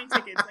have plane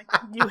tickets. Like,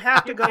 you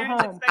have to go home.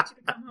 Parents expect you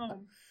to come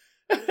home.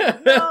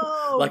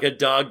 No. Like a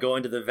dog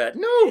going to the vet.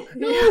 No.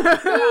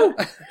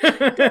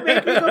 Don't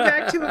make me go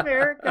back to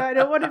America. I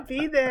don't want to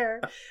be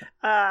there.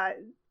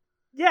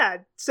 Yeah.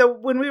 So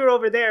when we were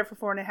over there for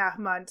 4.5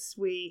 months,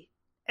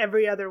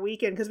 every other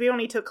weekend, because we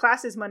only took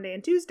classes Monday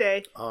and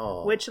Tuesday,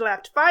 which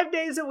left 5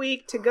 days a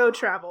week to go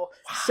travel.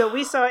 Wow. So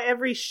we saw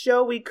every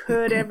show we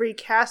could, every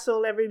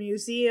castle, every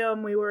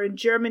museum. We were in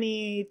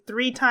Germany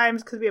 3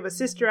 times because we have a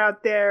sister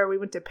out there. We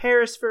went to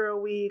Paris for a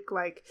week.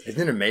 Like,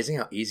 isn't it amazing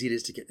how easy it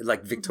is to get?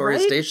 Like Victoria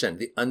Station,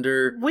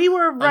 we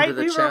were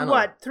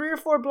 3 or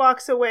 4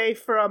 blocks away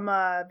from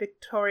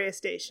Victoria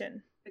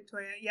Station.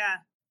 Victoria, yeah.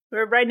 We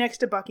were right next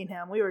to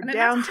Buckingham. We were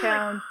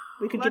downtown.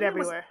 We could get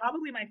everywhere. Was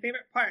probably my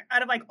favorite part.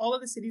 Out of like all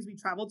of the cities we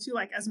traveled to,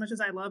 like as much as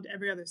I loved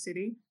every other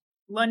city,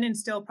 London's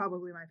still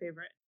probably my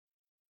favorite.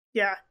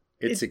 Yeah.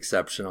 It's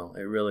exceptional.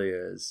 It really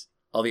is.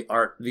 All the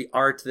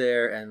art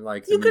there, and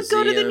like you could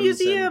go to the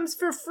museums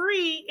for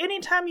free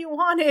anytime you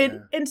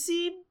wanted and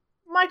see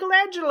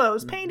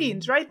Michelangelo's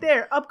paintings right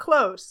there up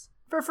close.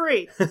 For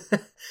free.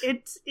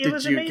 It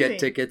was amazing. Did you get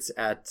tickets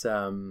at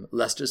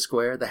Leicester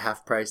Square, the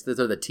half price? Those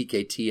are the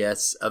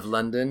TKTS of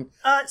London.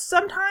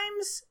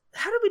 Sometimes,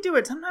 how did we do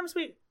it? Sometimes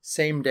we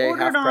same day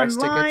half price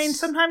tickets.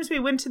 Sometimes we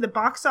went to the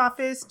box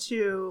office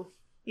to,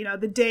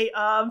 the day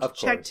of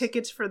check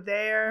tickets for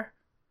there.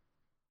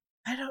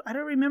 I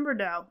don't remember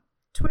now.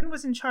 Twin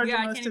was in charge of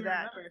most of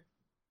that. Remember.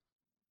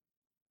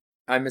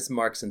 I miss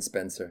Marks and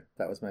Spencer.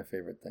 That was my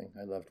favorite thing.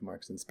 I loved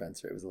Marks and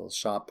Spencer. It was a little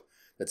shop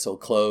that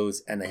sold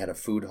clothes, and they had a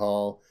food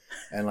hall,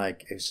 and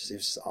like it was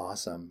just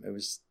awesome. It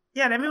was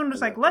and everyone was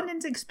like,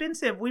 London's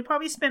expensive. We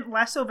probably spent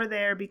less over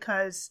there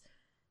because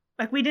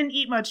like we didn't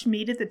eat much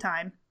meat at the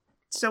time.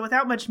 So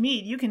without much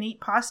meat, you can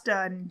eat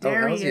pasta and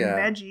dairy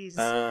and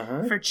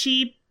veggies for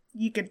cheap.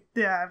 You could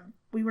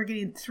we were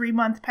getting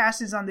 3-month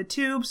passes on the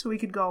tube, so we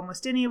could go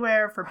almost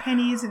anywhere for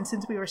pennies, and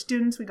since we were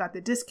students, we got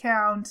the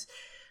discount.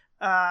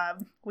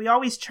 We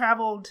always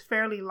traveled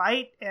fairly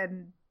light,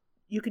 and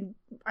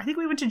I think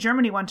we went to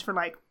Germany once for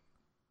like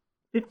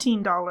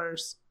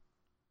 $15.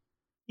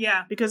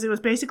 Yeah. Because it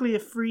was basically a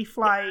free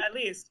flight. Yeah, at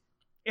least.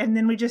 And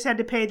then we just had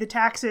to pay the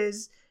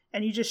taxes,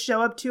 and you just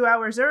show up 2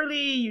 hours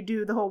early, you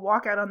do the whole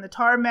walkout on the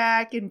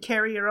tarmac and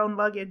carry your own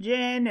luggage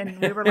in,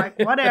 and we were like,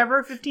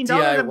 whatever, $15,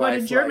 I'm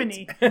going to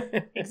Germany.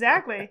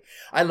 Exactly.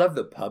 I love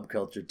the pub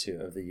culture too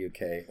of the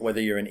UK,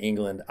 whether you're in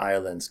England,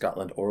 Ireland,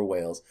 Scotland, or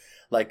Wales.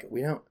 Like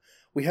we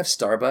have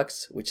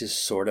Starbucks, which is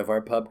sort of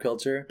our pub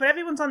culture. But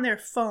everyone's on their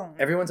phone.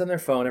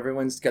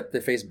 Everyone's got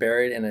their face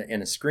buried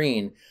in a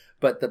screen.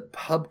 But the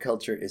pub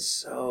culture is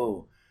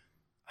so,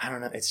 I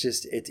don't know. It's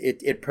just,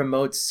 it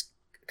promotes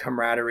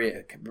camaraderie.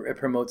 It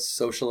promotes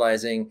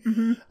socializing.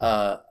 Mm-hmm.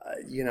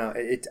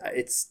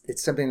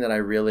 It's something that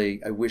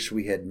I wish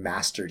we had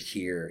mastered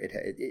here.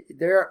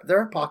 There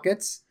are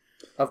pockets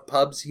of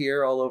pubs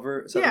here all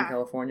over Southern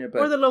California,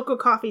 but or the local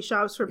coffee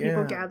shops where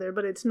people gather,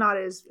 but it's not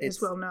as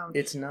well known.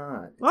 It's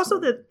not.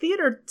 The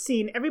theater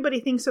scene, everybody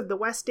thinks of the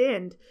West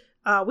End,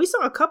 We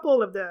saw a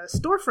couple of the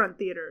storefront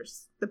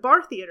theaters, the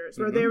bar theaters,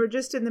 where they were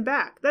just in the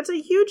back. That's a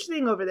huge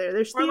thing over there.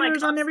 There's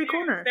theaters on every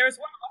corner. There was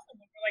one also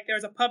where there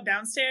was a pub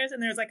downstairs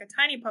and there was a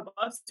tiny pub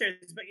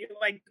upstairs, but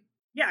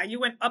you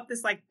went up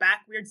this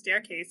back weird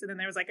staircase and then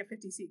there was a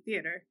 50-seat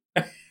theater.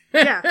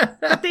 Yeah,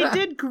 but they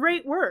did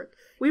great work.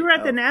 We were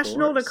at the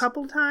National course. a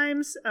couple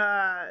times.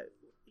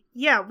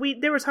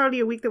 There was hardly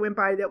a week that went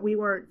by that we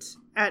weren't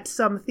at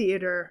some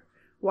theater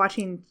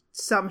watching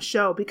some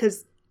show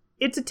because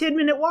it's a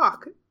 10-minute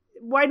walk.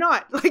 Why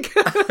not?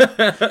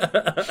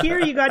 Here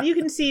you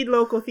can see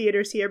local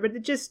theaters here, but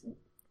it just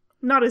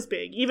not as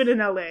big. Even in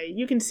LA,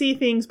 you can see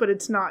things, but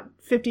it's not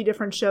 50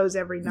 different shows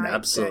every night.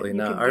 Absolutely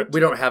not.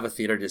 We don't have a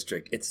theater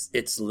district.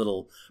 It's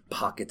little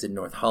pockets in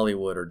North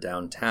Hollywood or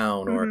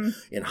downtown or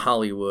in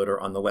Hollywood or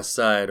on the west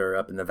side or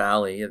up in the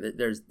valley.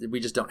 We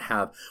just don't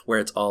have where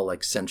it's all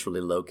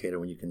centrally located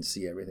when you can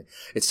see everything.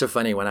 It's so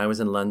funny. When I was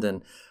in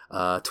London,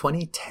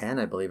 2010,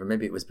 I believe, or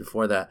maybe it was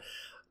before that,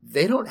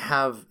 they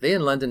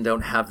in London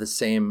don't have the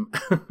same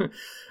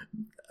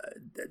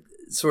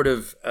sort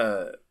of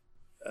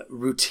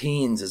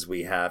routines as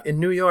we have. In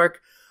New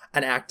York,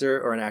 an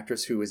actor or an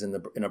actress who was in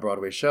a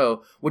Broadway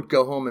show would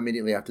go home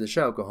immediately after the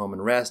show, go home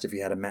and rest if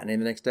he had a matinee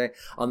the next day.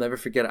 I'll never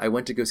forget, I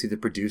went to go see the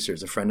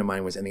producers. A friend of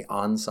mine was in the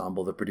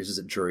ensemble, the producers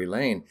at Drury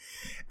Lane.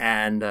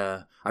 And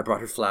I brought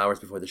her flowers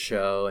before the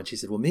show. And she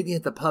said, well, meet me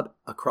at the pub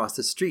across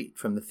the street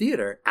from the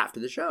theater after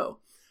the show.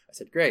 I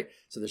said, great.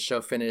 So the show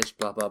finished,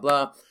 blah, blah,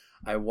 blah.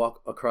 I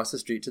walk across the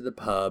street to the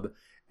pub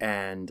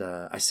and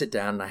I sit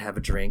down and I have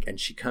a drink. And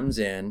she comes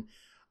in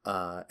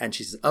and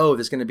she says, oh,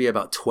 there's going to be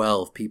about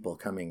 12 people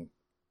coming.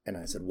 And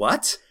I said,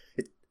 what?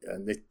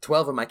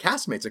 12 of my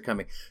castmates are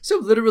coming. So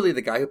literally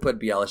the guy who played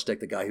Bialystok,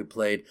 the guy who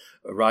played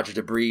Roger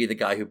Debris, the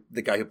guy who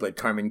played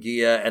Carmen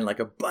Gia, and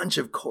a bunch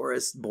of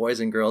chorus boys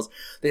and girls,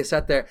 they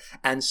sat there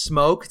and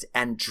smoked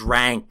and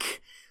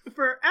drank.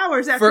 For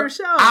hours after a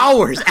show.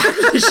 Hours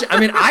after the show.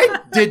 I mean, I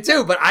did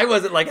too, but I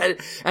wasn't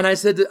and I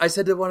said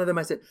to one of them,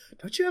 I said,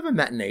 don't you have a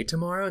matinee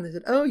tomorrow? And they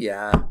said, oh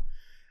yeah.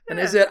 And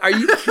I said, are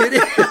you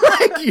kidding?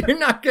 You're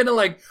not going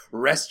to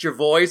rest your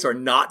voice or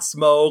not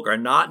smoke or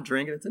not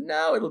drink? And I said,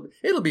 no,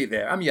 it'll be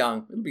there. I'm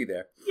young. It'll be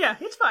there. Yeah,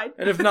 it's fine.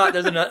 And if not,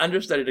 there's an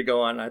understudy to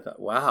go on. And I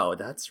thought, wow,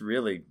 that's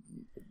really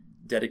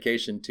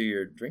dedication to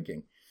your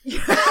drinking.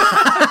 Dedicated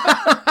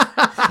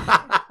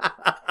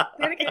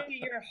to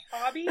your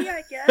hobby,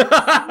 I guess.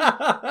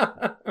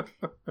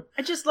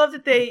 I just love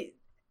that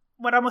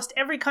almost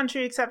every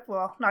country except,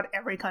 well, not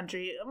every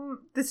country,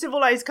 the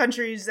civilized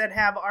countries that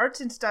have arts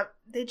and stuff,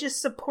 they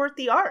just support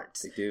the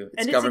arts. They do.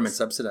 It's government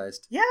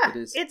subsidized. Yeah, it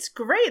is. It's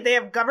great. They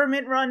have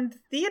government-run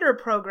theater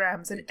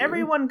programs, and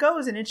everyone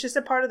goes, and it's just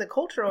a part of the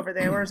culture over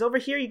there. Whereas over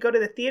here, you go to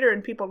the theater,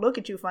 and people look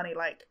at you funny,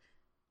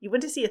 you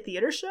went to see a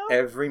theater show?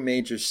 Every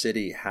major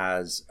city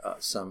has a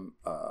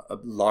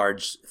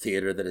large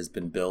theater that has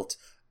been built.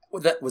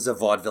 That was a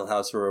vaudeville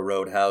house or a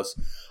roadhouse,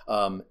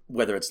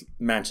 whether it's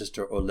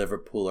Manchester or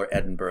Liverpool or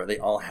Edinburgh. They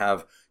all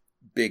have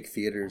big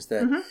theaters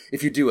that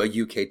if you do a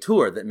UK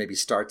tour that maybe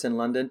starts in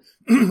London,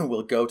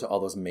 will go to all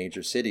those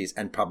major cities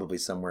and probably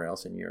somewhere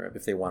else in Europe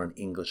if they want an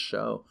English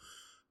show.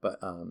 But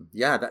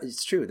that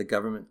is true. The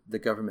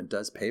government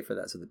does pay for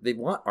that. So they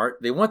want art.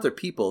 They want their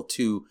people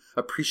to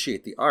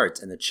appreciate the arts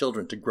and the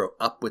children to grow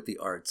up with the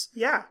arts.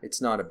 Yeah.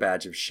 It's not a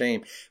badge of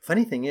shame.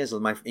 Funny thing is,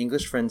 my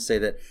English friends say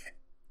that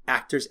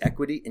actors'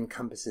 equity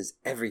encompasses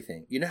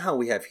everything. You know how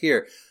we have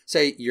here,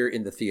 say you're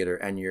in the theater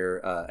and you're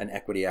an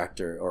equity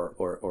actor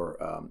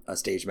or a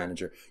stage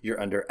manager, you're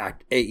under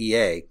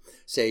AEA.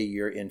 Say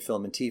you're in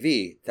film and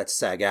TV, that's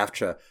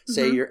SAG-AFTRA.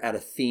 Say you're at a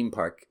theme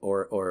park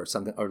or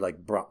something, or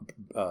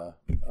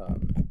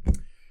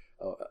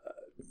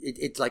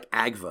it's like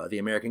AGVA, the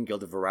American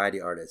Guild of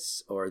Variety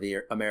Artists, or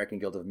the American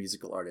Guild of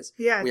Musical Artists.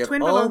 Yeah, Twin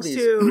belongs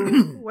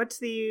to, what's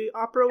the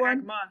opera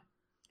one?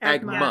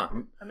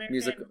 AGMA.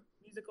 Musical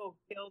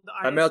Guild Artists.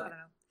 I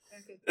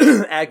don't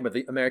know. AGMA,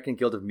 the American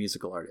Guild of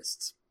Musical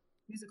Artists.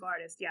 Musical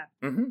artists, yeah.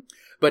 Mm-hmm.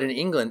 But in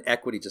England,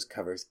 equity just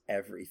covers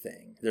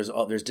everything. There's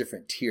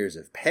different tiers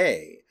of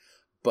pay,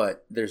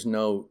 but there's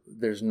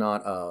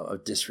not a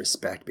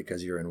disrespect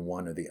because you're in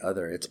one or the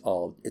other. It's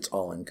all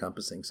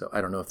encompassing. So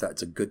I don't know if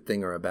that's a good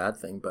thing or a bad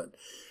thing, but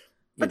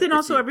then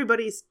also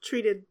everybody's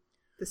treated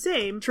the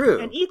same, true,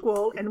 and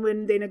equal. And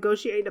when they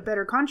negotiate a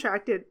better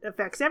contract, it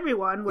affects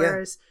everyone.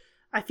 Whereas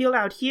I feel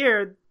out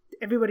here,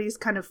 everybody's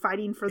kind of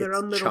fighting for their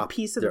own little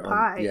piece of the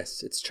pie.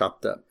 Yes, it's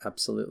chopped up.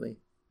 Absolutely.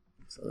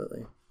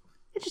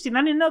 Interesting.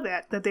 I didn't know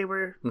that they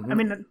were. I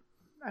mean,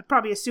 I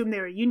probably assumed they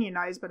were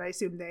unionized, but I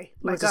assumed they,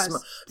 like us,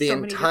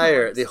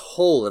 the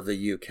whole of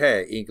the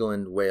UK,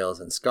 England,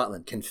 Wales, and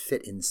Scotland can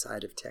fit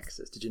inside of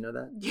Texas. Did you know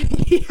that?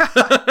 Yeah.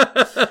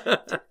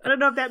 I don't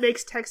know if that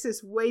makes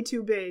Texas way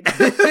too big.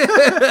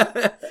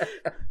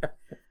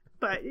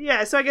 But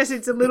yeah, so I guess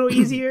it's a little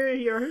easier.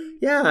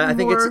 I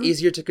think it's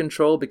easier to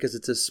control because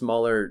it's a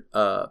smaller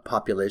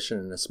population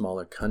in a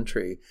smaller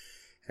country,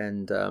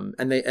 and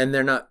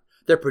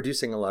they're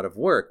producing a lot of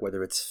work,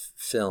 whether it's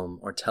film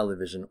or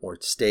television or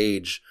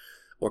stage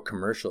or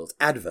commercials,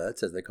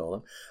 adverts as they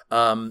call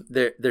them,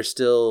 they're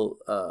still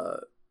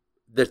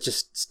they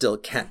just still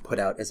can't put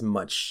out as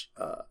much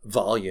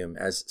volume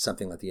as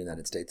something like the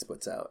United States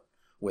puts out,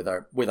 with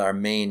our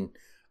main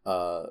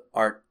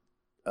art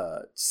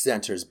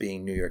centers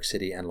being New York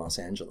City and Los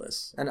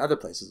Angeles and other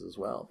places as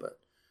well. But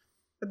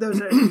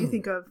those are, you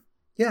think of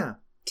yeah.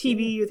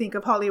 TV, you think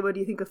of Hollywood,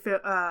 you think of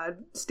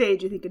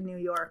stage, you think of New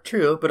York.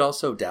 True, but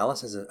also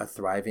Dallas has a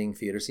thriving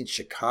theater scene.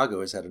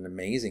 Chicago has had an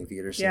amazing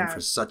theater scene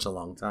for such a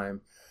long time.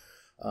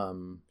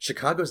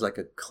 Chicago's like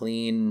a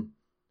clean,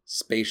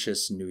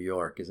 spacious New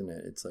York, isn't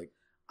it? It's like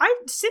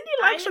Cindy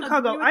likes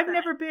Chicago. I've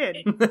never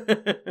been.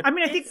 I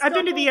mean, I think I've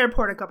been to the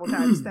airport a couple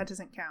times. That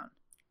doesn't count.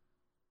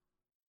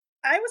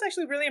 I was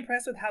actually really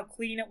impressed with how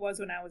clean it was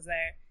when I was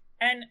there.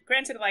 And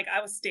granted, like,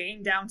 I was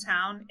staying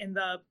downtown in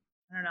the,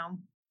 I don't know,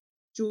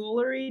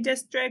 jewelry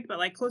district, but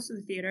like close to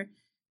the theater.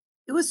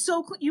 It was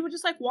so clean. You would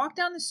just like walk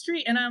down the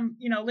street, and I'm,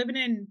 living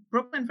in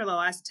Brooklyn for the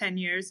last 10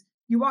 years.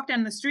 You walk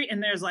down the street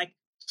and there's like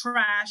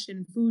trash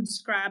and food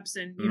scraps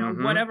and,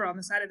 whatever on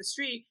the side of the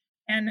street.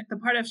 And the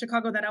part of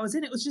Chicago that I was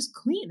in, it was just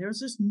clean. There was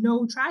just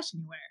no trash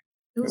anywhere.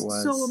 It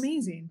was so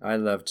amazing. I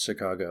loved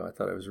Chicago. I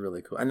thought it was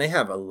really cool. And they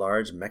have a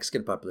large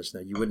Mexican population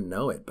there. You wouldn't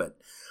know it, but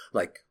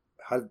like,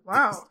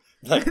 wow.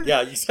 Like,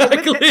 yeah,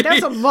 exactly.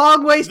 That's a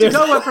long ways to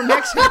go up from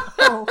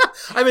Mexico.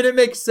 I mean, it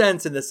makes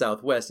sense in the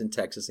Southwest, in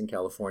Texas and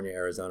California,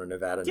 Arizona,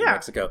 Nevada, New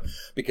Mexico,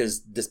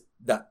 because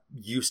that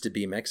used to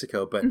be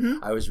Mexico. But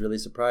I was really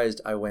surprised.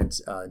 I went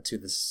to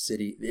the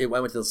city. I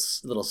went to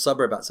this little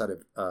suburb outside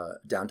of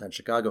downtown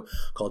Chicago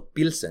called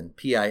Pilsen,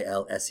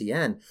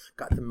 Pilsen.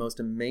 Got the most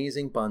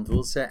amazing pan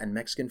dulce and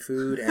Mexican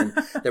food, and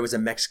there was a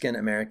Mexican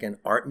American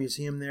art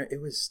museum there.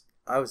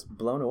 I was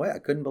blown away. I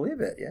couldn't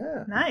believe it.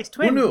 Yeah, nice.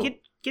 Twin,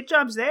 get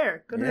jobs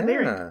there. Go to the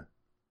Lyric.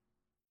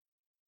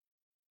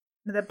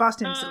 No, that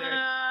Boston's the Lyric.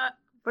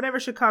 Whatever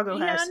Chicago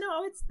has. Yeah,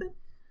 no,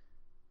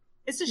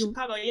 it's the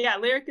Chicago. Yeah,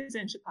 Lyric is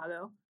in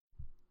Chicago.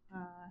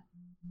 I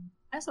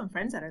have some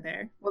friends that are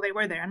there. Well, they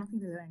were there. I don't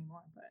think they're there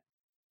anymore, but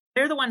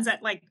they're the ones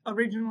that like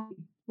originally.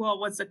 Well,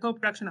 was the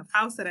co-production of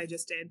House that I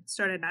just did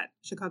started at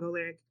Chicago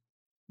Lyric,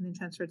 and then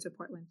transferred to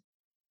Portland.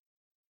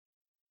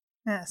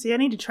 Yeah. See, I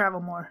need to travel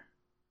more.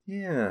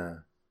 Yeah.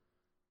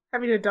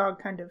 Having a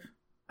dog kind of.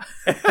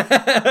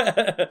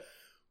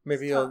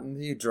 Maybe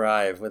you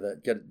drive with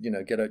get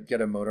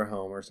a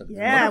motorhome or something.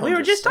 Yeah, we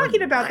were just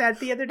talking about that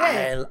the other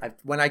day.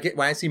 When I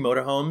see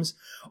motorhomes,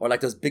 or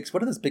like those big,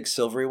 what are those big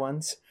silvery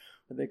ones?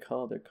 What are they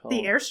called? They're called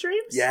the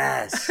Airstreams.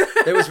 Yes,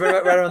 there was right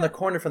around the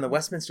corner from the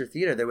Westminster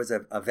Theater. There was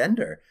a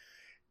vendor,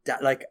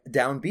 like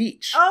down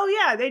beach. Oh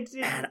yeah, they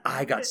did. And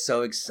I got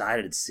so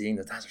excited seeing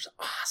those. Those are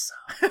awesome.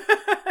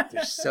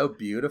 They're so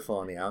beautiful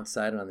on the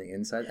outside and on the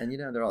inside, and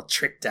they're all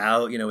tricked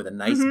out, with a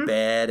nice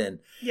bed and.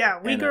 Yeah,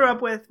 we grew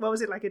up with, what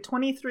was it, like a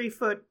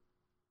 23-foot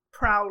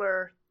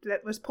Prowler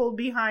that was pulled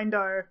behind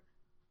the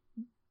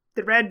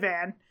red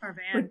van. Our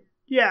van.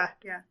 Yeah.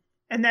 Yeah.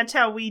 And that's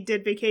how we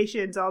did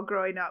vacations all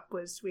growing up.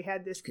 Was we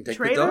had this you can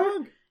trailer. Take the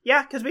dog.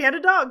 Yeah, because we had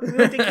a dog. We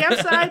went to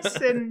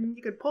campsites, and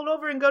you could pull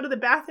over and go to the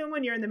bathroom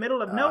when you're in the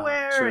middle of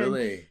nowhere.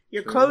 Truly, and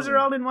your clothes are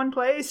all in one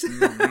place.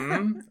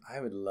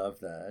 I would love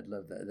that. I'd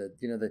love that.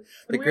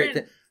 The great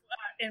thing.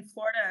 In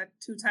Florida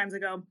 2 times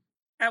ago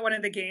at one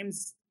of the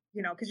games,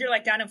 because you're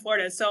like down in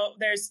Florida, so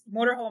there's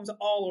motorhomes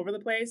all over the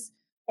place,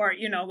 or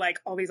like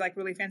all these like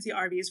really fancy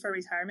RVs for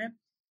retirement.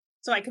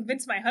 So I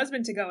convinced my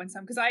husband to go in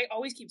some, because I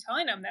always keep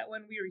telling him that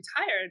when we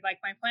retired, like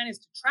my plan is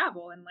to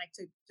travel and like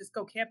to just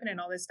go camping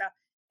and all this stuff.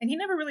 And he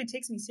never really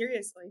takes me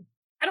seriously.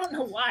 I don't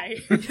know why.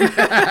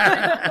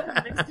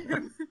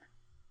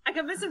 I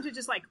convinced him to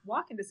just like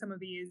walk into some of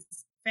these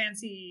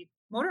fancy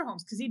motorhomes,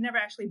 because he'd never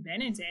actually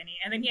been into any.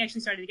 And then he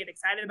actually started to get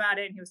excited about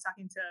it. And he was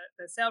talking to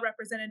the sales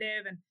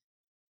representative. And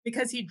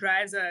because he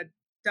drives a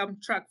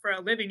dump truck for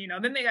a living,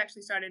 then they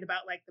actually started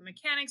about like the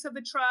mechanics of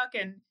the truck.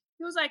 And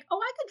he was like, oh,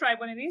 I could drive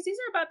one of these. These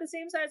are about the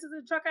same size as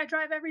the truck I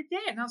drive every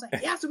day. And I was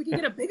like, yeah, so we can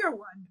get a bigger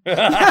one.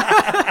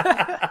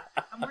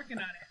 I'm working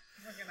on it.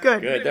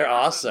 Good. They're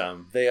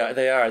awesome. They are.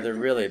 They're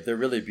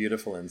really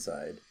beautiful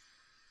inside.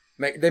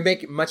 They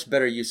make much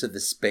better use of the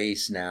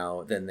space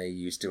now than they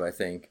used to. I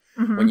think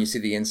when you see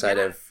the inside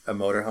of a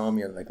motorhome,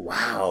 you're like,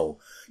 wow.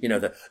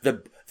 The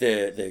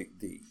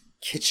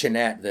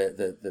kitchenette,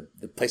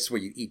 the place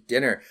where you eat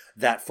dinner,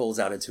 that folds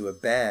out into a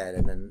bed,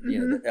 and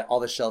then all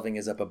the shelving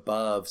is up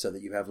above, so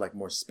that you have like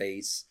more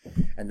space,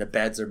 and the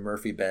beds are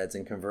Murphy beds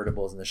and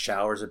convertibles, and the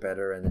showers are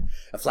better, and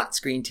a flat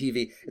screen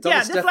TV. It's all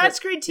the flat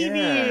screen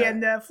TV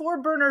and the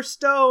 4-burner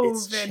stove.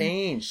 It's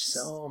changed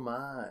so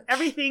much.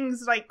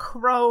 Everything's like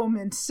chrome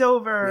and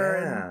silver.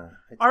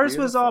 Yeah. Ours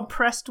was all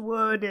pressed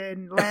wood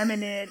and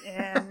laminate,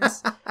 and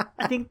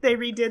I think they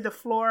redid the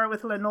floor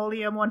with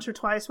linoleum once or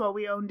twice while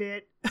we owned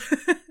it.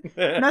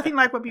 Nothing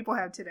like what people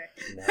have today.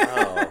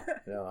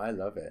 No, I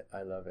love it.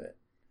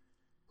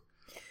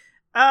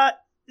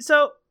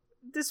 So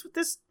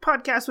this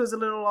podcast was a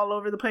little all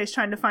over the place,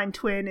 trying to find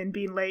Twin and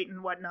being late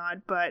and whatnot,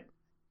 but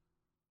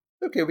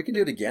Okay, we can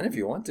do it again if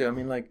you want to. I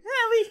mean, like,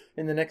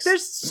 in the next...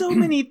 There's so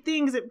many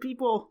things that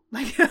people,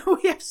 like,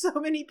 we have so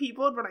many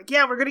people, and we're like,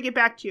 yeah, we're going to get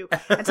back to you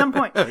at some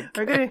point. Okay.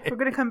 We're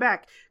gonna come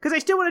back. Because I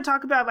still want to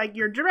talk about, like,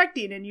 your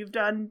directing, and you've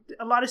done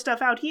a lot of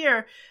stuff out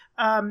here,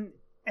 and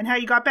how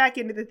you got back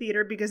into the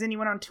theater, because then you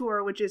went on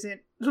tour, which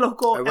isn't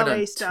local I went LA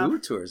on stuff. 2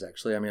 tours,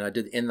 actually. I mean, I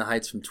did In the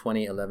Heights from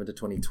 2011 to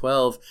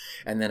 2012,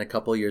 and then a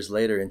couple years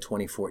later in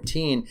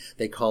 2014,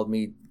 they called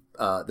me,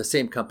 the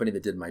same company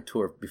that did my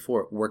tour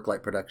before,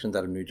 Worklight Productions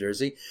out of New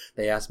Jersey.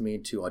 They asked me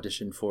to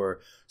audition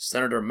for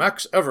Senator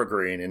Max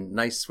Evergreen in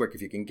Nice Work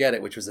If You Can Get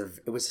It, which was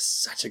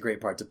such a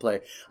great part to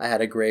play. I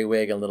had a gray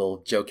wig and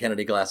little Joe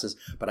Kennedy glasses,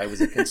 but I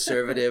was a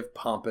conservative,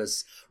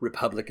 pompous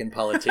Republican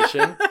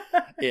politician.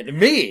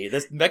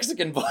 This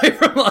Mexican boy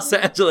from Los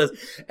Angeles,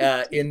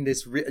 in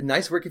this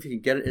Nice Work If You Can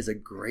Get It is a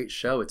great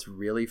show. It's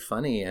really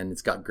funny, and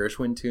it's got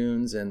Gershwin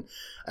tunes, and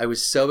I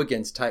was so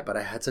against type, but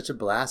I had such a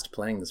blast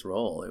playing this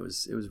role. It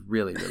was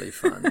really, really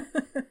fun.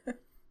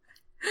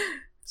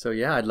 So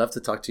yeah, I'd love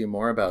to talk to you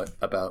more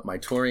about my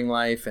touring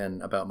life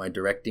and about my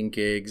directing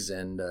gigs,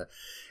 and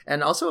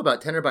also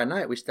about Tenor by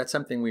Night, which that's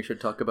something we should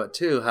talk about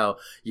too, how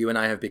you and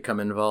I have become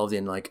involved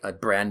in like a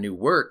brand new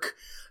work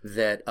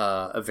that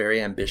a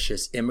very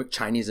ambitious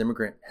Chinese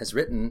immigrant has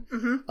written,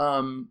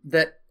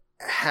 that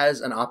has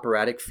an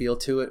operatic feel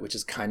to it, which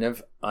is kind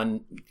of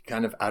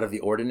out of the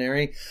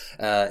ordinary.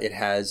 It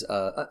has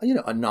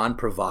a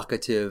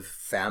non-provocative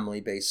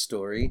family-based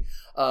story.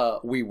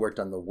 We worked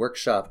on the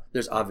workshop.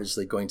 There's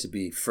obviously going to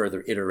be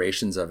further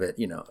iterations of it,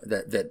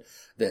 that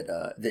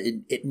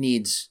it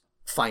needs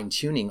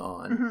fine-tuning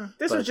on.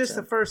 This was just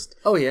the first.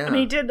 Oh yeah. I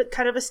mean, he did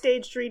kind of a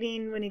staged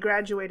reading when he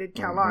graduated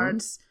Cal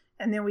Arts,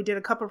 and then we did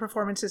a couple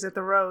performances at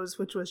the Rose,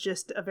 which was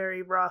just a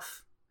very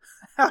rough,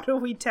 how do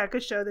we tech a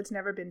show that's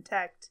never been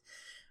teched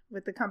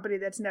with the company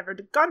that's never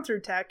gone through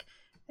tech.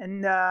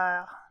 And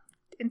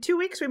in 2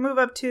 weeks, we move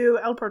up to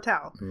El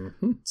Portal.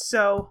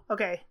 So,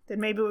 okay, then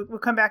maybe we'll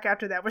come back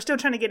after that. We're still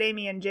trying to get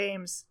Amy and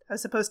James. I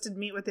was supposed to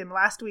meet with them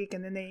last week,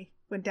 and then they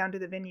went down to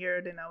the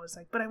vineyard, and I was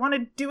like, but I want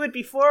to do it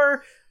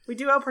before we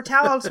do El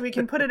Portal so we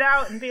can put it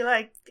out and be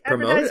like,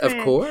 promote it.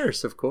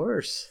 advertisement. Of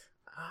course.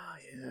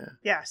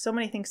 Yeah, so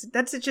many things.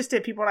 That's just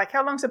it. People are like,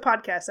 how long's a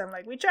podcast? I'm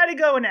like, we try to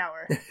go an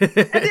hour.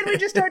 And then we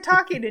just start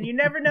talking, and you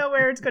never know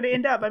where it's going to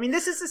end up. I mean,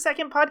 this is the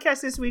second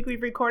podcast this week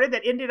we've recorded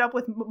that ended up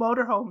with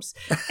motorhomes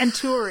and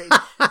touring,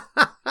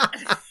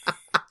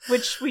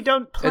 which we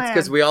don't plan. It's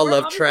because we all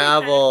love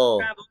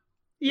travel.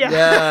 Yeah.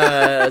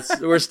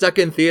 Yes. We're stuck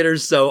in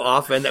theaters so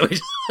often that we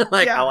just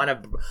like, Yeah. I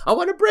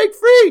want to break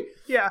free.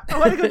 Yeah. I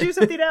want to go do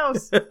something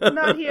else. I'm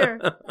not here.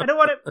 I don't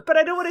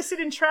want to sit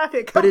in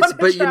traffic. But you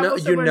somewhere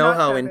know not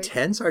how traffic.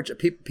 intense our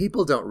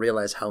people don't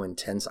realize how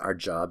intense our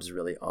jobs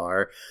really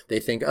are.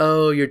 They think,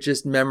 oh, you're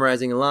just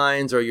memorizing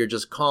lines, or you're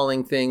just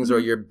calling things, or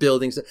you're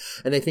building,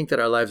 and they think that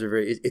our lives are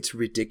it's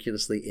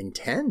ridiculously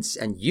intense.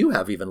 And you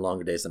have even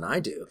longer days than I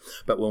do.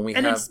 But when we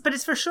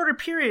it's for shorter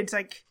periods.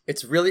 Like,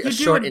 it's really you a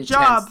short, do a intense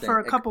job thing. for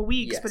a couple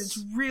weeks, Yes. but it's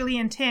really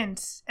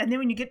intense. And then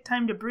when you get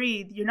time to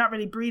breathe, you're not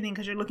really breathing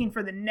because you're looking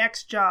for the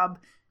next job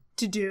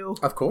to do.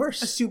 Of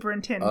course, a super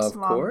intense, of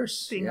long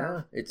course, thing.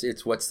 yeah.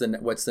 It's what's the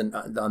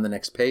on the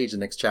next page, the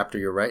next chapter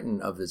you're writing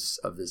of this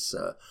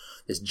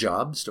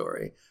job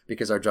story,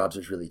 because our jobs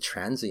are really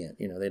transient.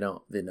 They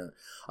don't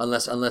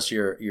unless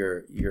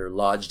you're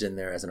lodged in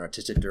there as an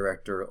artistic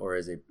director or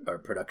as a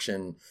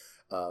production.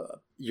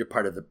 You're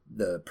part of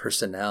the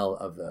personnel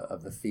of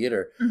the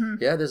theater.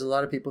 Yeah, there's a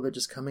lot of people that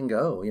just come and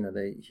go,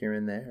 they here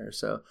and there.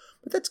 So,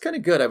 but that's kind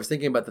of good. I was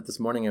thinking about that this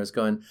morning. I was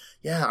going,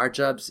 yeah, our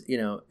jobs,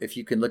 if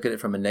you can look at it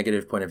from a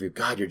negative point of view,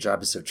 God, your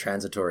job is so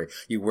transitory.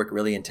 You work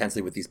really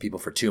intensely with these people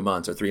for 2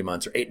 months or 3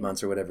 months or 8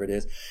 months or whatever it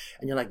is.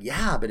 And you're like,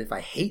 yeah, but if I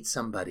hate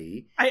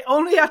somebody, I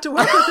only have to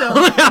work with them.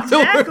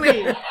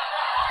 Exactly.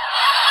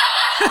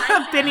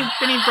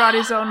 Benny brought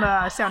his own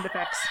sound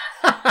effects.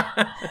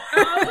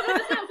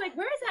 I was like,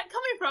 where is that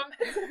coming from?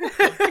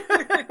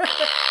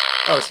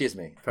 Oh, excuse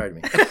me.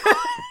 Pardon me.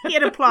 He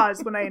had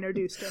applause when I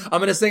introduced him. I'm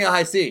going to sing a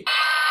high C.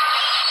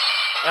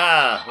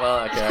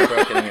 Well, okay, I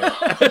broke it anyway.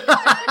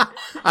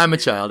 I'm a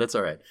child. It's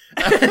all right.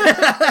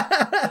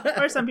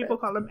 Or some people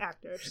call them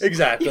actors.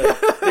 Exactly.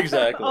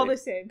 All the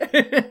same.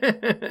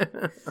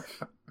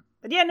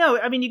 But yeah, no,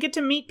 I mean, you get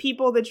to meet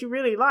people that you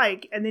really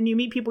like, and then you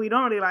meet people you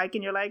don't really like,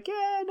 and you're like,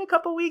 yeah, in a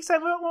couple weeks I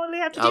won't really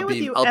have to deal with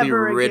you I'll be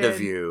ever rid again.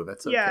 of you.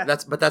 That's okay. Yeah.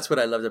 That's what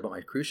I loved about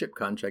my cruise ship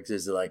contracts,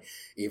 is like,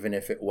 even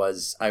if it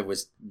was I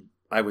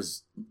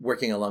was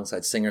working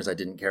alongside singers I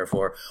didn't care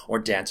for, or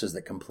dancers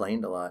that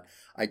complained a lot,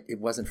 it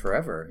wasn't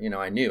forever.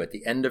 I knew at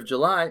the end of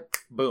July,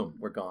 boom,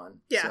 we're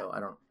gone. Yeah. So I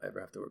don't ever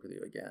have to work with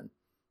you again.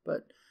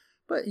 But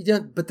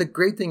the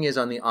great thing is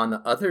on the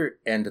other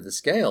end of the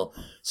scale,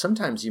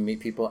 sometimes you meet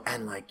people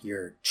and like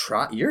your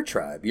tribe, you're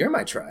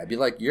my tribe. You're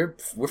like,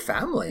 we're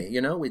family,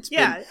 And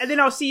then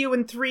I'll see you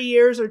in 3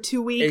 years or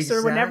 2 weeks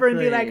or whenever and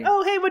be like, Exactly.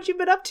 oh, hey, what you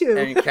been up to?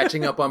 And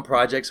catching up on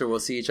projects, or we'll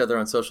see each other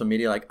on social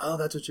media like, oh,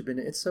 that's what you've been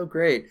doing. It's so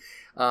great.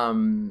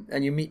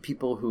 And you meet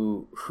people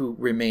who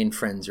remain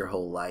friends your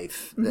whole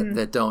life,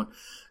 that don't,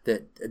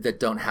 that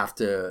don't have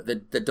to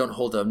that don't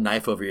hold a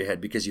knife over your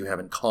head because you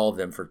haven't called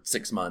them for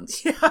 6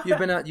 months.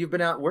 Yeah. You've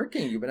been out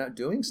working. You've been out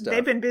doing stuff.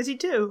 They've been busy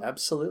too.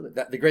 Absolutely.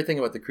 The great thing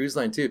about the cruise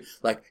line too,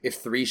 like if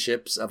three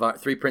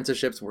princess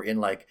ships were in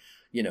like,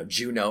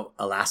 Juneau,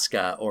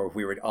 Alaska, or if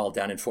we were all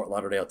down in Fort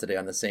Lauderdale today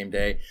on the same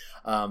day,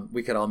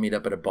 we could all meet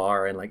up at a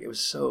bar, and like it was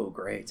so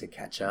great to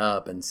catch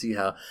up and see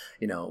how,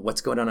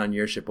 what's going on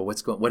your ship, or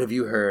what have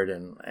you heard,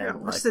 and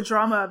what's like, the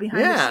drama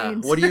behind the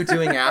scenes? what are you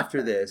doing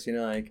after this?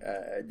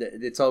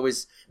 It's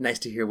always nice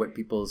to hear what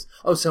people's,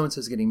 so and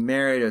so's getting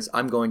married.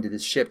 I'm going to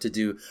this ship to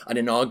do an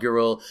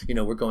inaugural.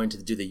 We're going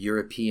to do the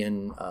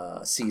European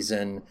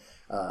season.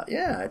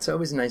 It's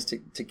always nice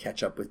to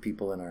catch up with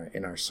people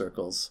in our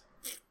circles.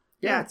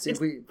 Yeah, it's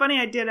funny.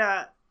 I did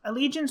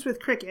Allegiance with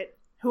Cricket,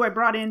 who I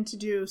brought in to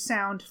do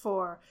sound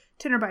for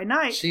Tenor by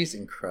Night. She's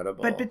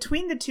incredible. But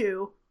between the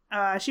two,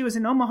 she was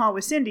in Omaha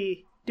with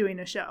Cindy doing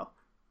a show.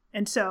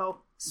 And so,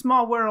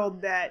 small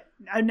world that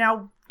I've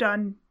now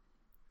done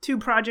 2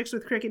 projects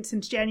with Cricket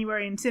since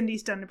January, and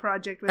Cindy's done a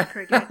project with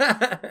Cricket.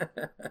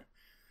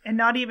 And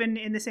not even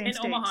in the same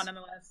states. In Omaha,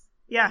 nonetheless.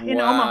 Yeah, in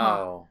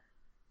Omaha.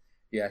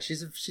 Yeah,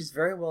 she's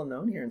very well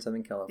known here in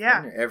Southern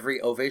California. Yeah.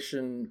 Every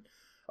Ovation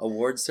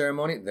award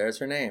ceremony, there's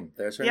her name.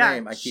 There's her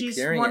name. I keep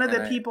hearing it. She's one of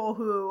the people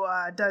who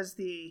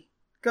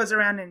goes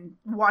around and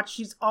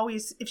she's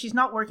always, if she's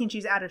not working,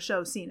 she's at a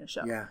show, seeing a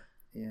show. Yeah.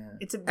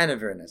 And a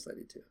very nice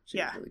lady too. She's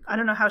really cool. I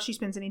don't know how she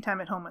spends any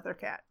time at home with her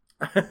cat.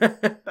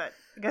 But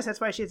I guess that's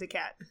why she has a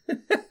cat.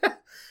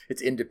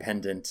 It's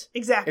independent.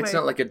 Exactly. It's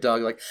not like a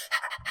dog like,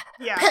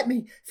 pet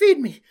me, feed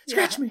me,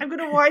 scratch me. I'm going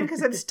to whine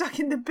because I'm stuck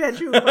in the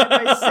bedroom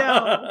by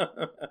myself.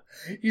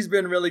 He's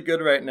been really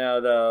good right now,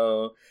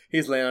 though.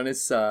 He's laying on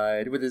his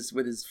side with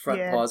his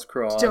front paws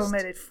crossed. Don't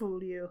let it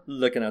fool you.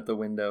 Looking out the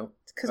window.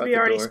 Because we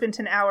already spent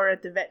an hour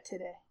at the vet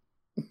today.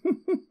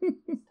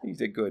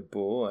 He's a good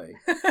boy.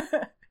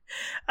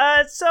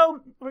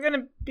 So we're going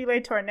to be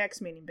late to our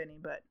next meeting, Benny,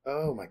 but...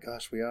 Oh my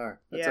gosh, we are.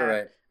 That's all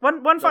right.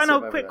 One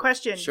final quick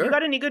question. Sure. You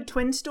got any good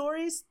twin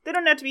stories? They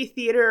don't have to be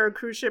theater or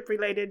cruise ship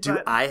related. Do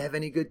I have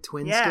any good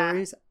twin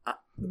stories?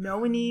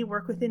 Know any?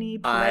 Work with any?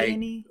 Play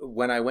any?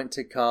 When I went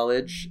to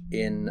college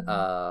in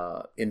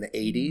the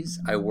 80s,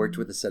 I worked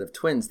with a set of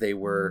twins. They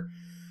were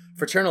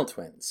fraternal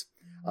twins.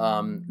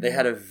 They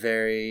had a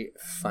very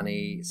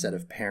funny set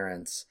of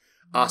parents.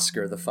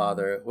 Oscar, the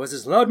father, was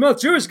this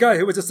loudmouth Jewish guy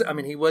who was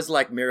he was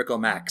like Miracle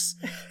Max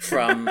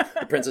from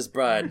The Princess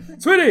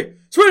Bride.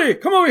 Sweetie,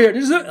 come over here.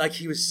 Like,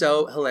 he was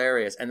so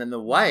hilarious. And then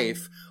the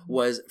wife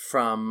was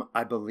from,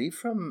 I believe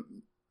her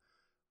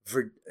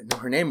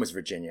name was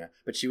Virginia,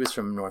 but she was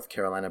from North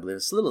Carolina, I believe.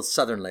 This little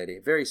southern lady,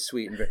 very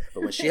sweet.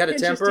 But when she had a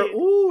temper,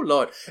 ooh,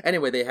 Lord.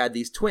 Anyway, they had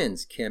these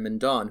twins, Kim and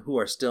Dawn, who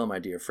are still my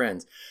dear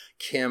friends.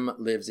 Kim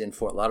lives in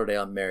Fort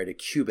Lauderdale, married a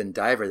Cuban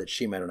diver that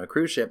she met on a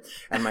cruise ship.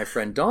 And my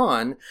friend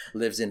Dawn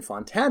lives in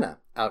Fontana,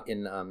 out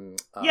in...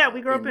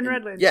 we grew up in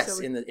Redlands. Yes,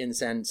 so in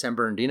San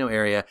Bernardino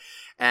area.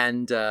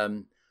 And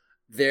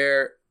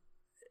they're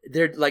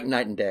like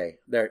night and day.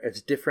 They're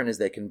as different as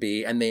they can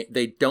be. And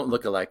they don't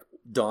look alike.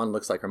 Dawn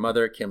looks like her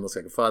mother. Kim looks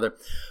like her father.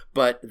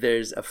 But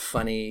there's a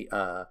funny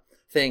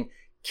thing.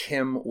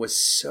 Kim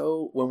was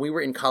when we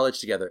were in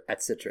college together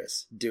at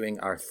Citrus doing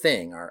our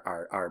thing,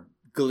 our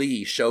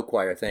Glee show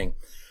choir thing,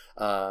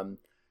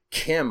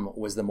 Kim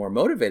was the more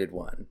motivated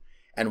one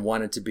and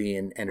wanted to be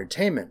in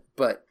entertainment.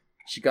 But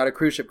she got a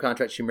cruise ship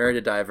contract. She married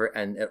a diver,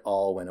 and it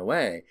all went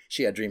away.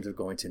 She had dreams of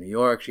going to New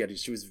York. She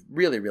was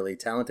really, really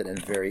talented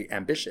and very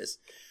ambitious.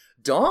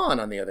 Dawn,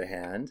 on the other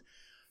hand,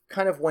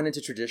 kind of went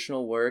into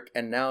traditional work,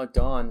 and now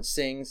Dawn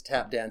sings,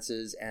 tap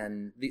dances,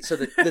 and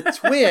the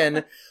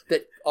twin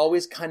that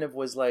always kind of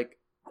was like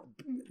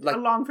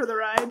along for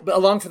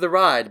the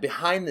ride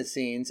behind the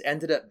scenes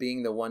ended up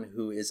being the one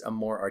who is a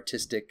more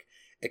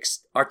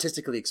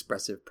artistically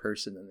expressive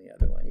person than the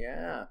other one.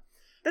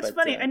 That's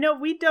funny. I know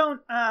we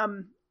don't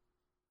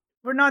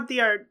we're not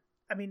the art.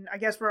 I mean, I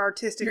guess we're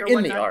artistic. You're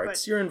in the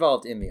arts. You're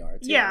involved in the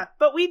arts. Yeah,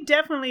 but we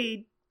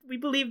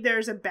believe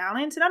there's a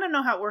balance, and I don't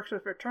know how it works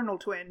with fraternal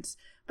twins,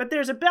 but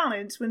there's a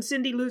balance. When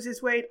Cindy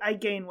loses weight, I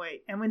gain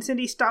weight. And when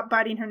Cindy stopped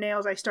biting her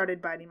nails, I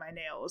started biting my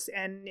nails.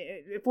 And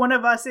if one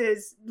of us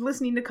is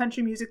listening to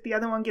country music, the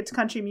other one gets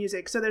country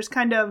music. So there's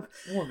kind of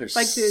there's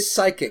like this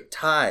psychic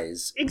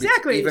ties.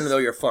 Exactly. Even though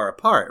you're far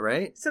apart,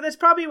 right? So that's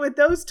probably with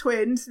those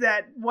twins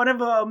that one of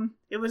them,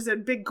 it was a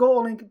big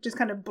goal and just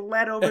kind of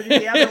bled over to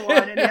the other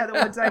one. And the other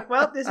one's like,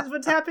 well, this is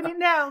what's happening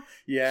now.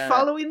 Yeah.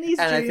 Following these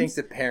dreams. And I think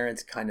the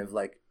parents kind of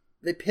like,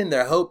 they pin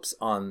their hopes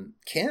on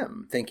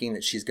Kim, thinking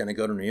that she's going to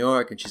go to New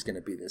York and she's going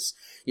to be this,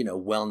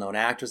 well-known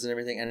actress and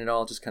everything. And it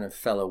all just kind of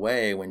fell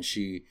away when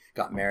she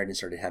got married and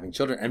started having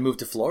children and moved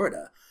to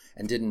Florida.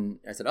 And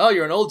I said, oh,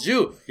 you're an old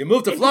Jew. You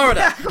moved to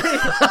Florida.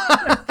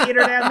 Exactly.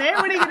 Theater down there.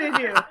 What are you going to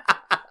do?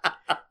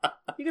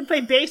 You can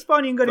play baseball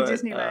and you can go to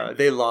Disneyland.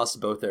 They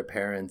lost both their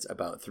parents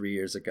about 3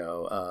 years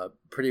ago,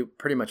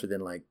 pretty much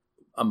within like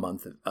a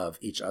month of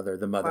each other.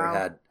 The mother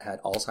Wow.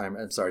 had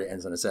Alzheimer's. I'm sorry, it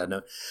ends on a sad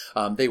note.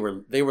 They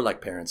were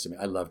like parents to me.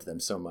 I loved them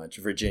so much.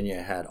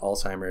 Virginia had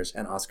Alzheimer's,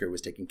 and Oscar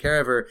was taking care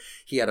of her.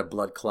 He had a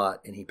blood clot,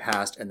 and he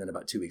passed. And then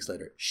about 2 weeks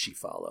later, she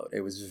followed.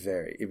 It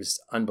was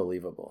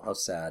unbelievable how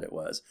sad it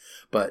was.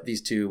 But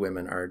these two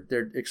women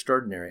they're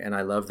extraordinary, and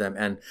I love them.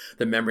 And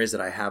the memories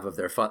that I have of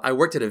their father. I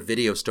worked at a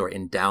video store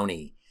in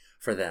Downey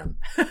for them.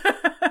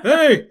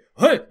 Hey,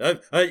 what?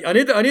 I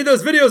need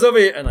those videos over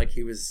here. And like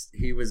he was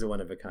a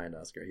one of a kind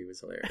Oscar. He was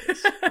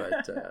hilarious.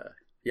 But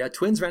yeah,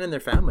 twins ran in their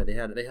family. They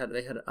had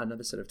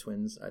another set of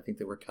twins. I think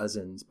they were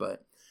cousins.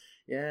 But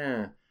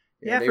yeah,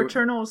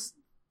 fraternals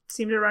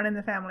seem to run in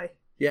the family.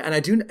 Yeah, and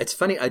it's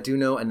funny, I do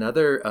know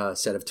another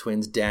set of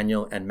twins,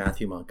 Daniel and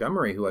Matthew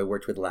Montgomery, who I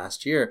worked with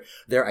last year.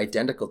 They're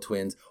identical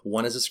twins.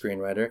 One is a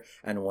screenwriter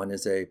and one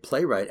is a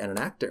playwright and an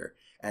actor.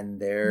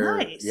 And they're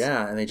nice.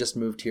 Yeah, and they just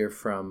moved here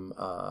from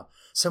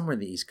somewhere in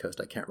the East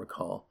Coast. I can't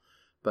recall,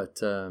 but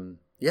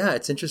yeah,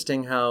 it's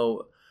interesting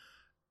how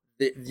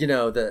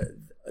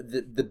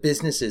the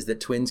businesses that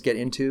twins get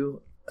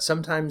into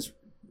sometimes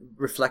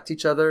reflect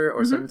each other,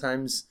 or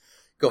sometimes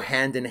go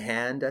hand in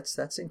hand.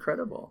 That's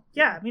incredible.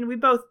 Yeah, I mean, we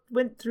both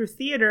went through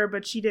theater,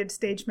 but she did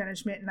stage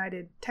management and I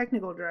did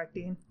technical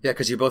directing. Yeah,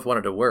 because you both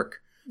wanted to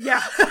work.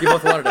 Yeah. You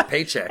both wanted a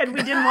paycheck. And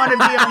we didn't want to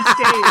be on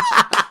stage.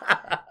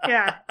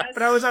 Yeah.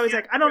 But I was always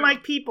like, I don't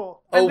like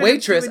people. Oh,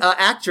 waitress,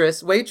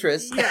 actress,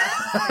 waitress. Yeah.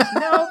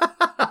 No.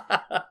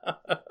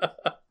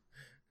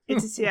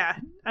 It's yeah.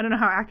 I don't know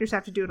how actors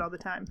have to do it all the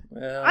time.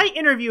 Well, I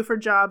interview for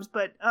jobs,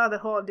 but the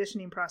whole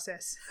auditioning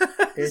process.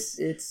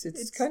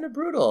 it's kind of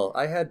brutal.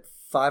 I had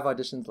 5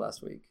 auditions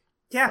last week.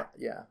 Yeah.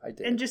 Yeah, I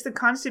did. And just the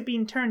constant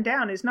being turned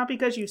down is not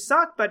because you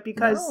suck, but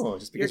because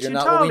just because you're you're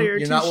too not tall, what we, or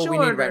you're too not what we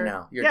short, need right or-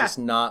 now. You're Yeah. just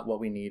not what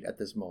we need at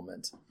this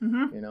moment.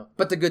 Mhm. You know.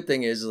 But the good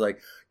thing is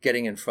like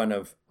getting in front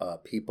of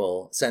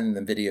people, sending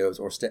them videos,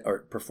 or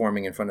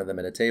performing in front of them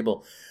at a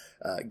table.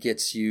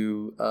 Gets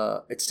you,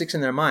 it sticks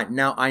in their mind.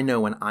 Now I know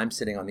when I'm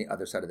sitting on the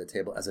other side of the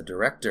table as a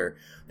director,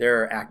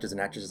 there are actors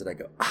and actresses that I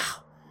go,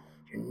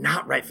 you're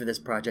not right for this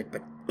project,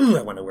 but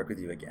I want to work with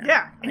you again.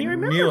 Yeah, and you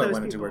remember I those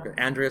wanted to people. work with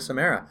Andrea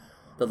Samara,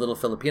 the little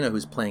Filipino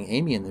who's playing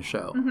Amy in the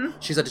show. Mm-hmm.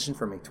 She's auditioned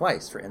for me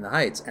twice for In the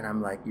Heights, and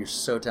I'm like, you're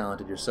so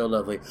talented, you're so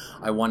lovely.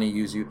 I want to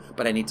use you,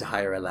 but I need to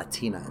hire a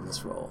Latina in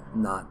this role,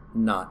 not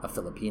a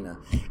Filipina.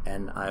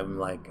 And I'm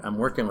like, I'm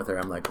working with her.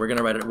 I'm like, we're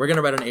gonna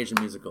write an Asian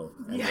musical,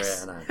 Andrea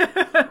Yes.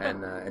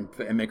 and I,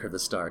 and make her the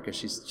star, because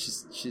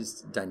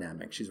she's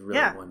dynamic. She's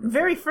really wonderful.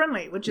 Very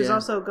friendly, which is Yeah.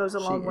 also goes a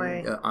long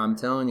way. I'm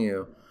telling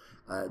you.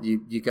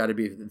 You got to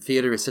be.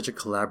 Theater is such a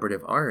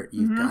collaborative art.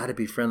 You've got to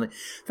be friendly.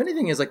 Funny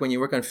thing is, like when you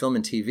work on film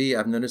and TV,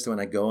 I've noticed that when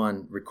I go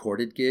on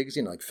recorded gigs,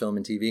 like film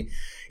and TV,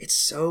 it's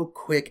so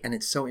quick and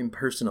it's so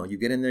impersonal. You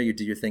get in there, you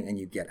do your thing, and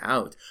you get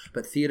out.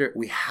 But theater,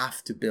 we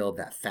have to build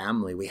that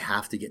family. We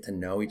have to get to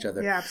know each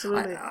other. Yeah,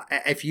 absolutely.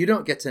 If you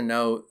don't get to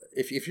know,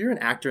 if you're an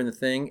actor in the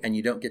thing and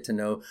you don't get to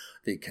know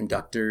the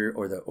conductor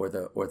or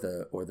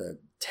the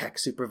tech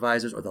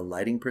supervisors or the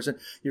lighting person,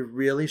 you're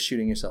really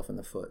shooting yourself in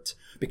the foot,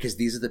 because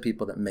these are the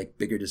people that make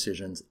bigger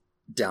decisions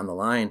down the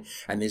line,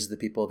 and these are the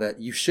people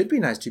that you should be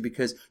nice to,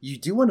 because you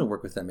do want to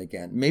work with them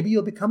again. Maybe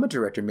you'll become a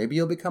director, maybe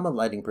you'll become a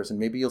lighting person,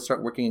 maybe you'll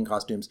start working in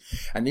costumes,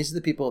 and these are the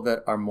people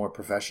that are more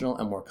professional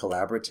and more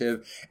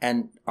collaborative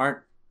and aren't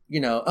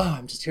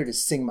I'm just here to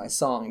sing my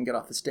song and get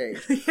off the stage.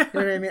 You know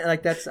what I mean?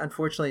 Like, that's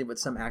unfortunately what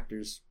some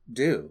actors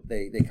do.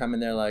 They come in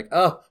there like,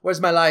 oh,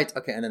 where's my light?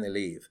 Okay, and then they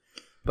leave.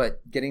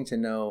 But getting to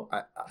know,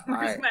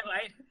 Where's my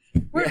light?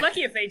 We're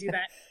lucky if they do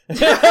that.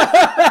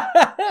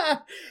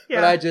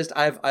 But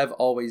I've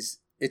always,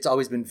 it's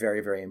always been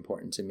very, very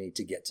important to me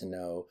to get to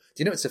know.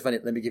 Do you know what's so funny?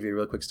 Let me give you a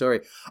real quick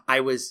story. I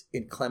was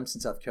in Clemson,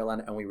 South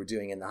Carolina, and we were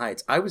doing In the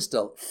Heights. I was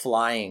still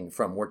flying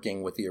from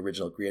working with the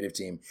original creative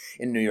team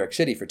in New York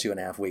City for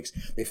 2.5 weeks.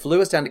 They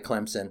flew us down to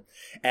Clemson,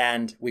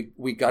 and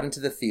we got into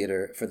the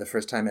theater for the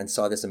first time and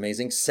saw this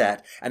amazing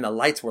set, and the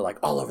lights were like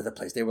all over the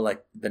place. They were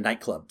like the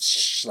nightclub,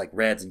 like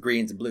reds and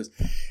greens and blues.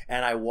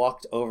 And I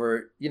walked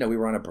over, we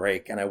were on a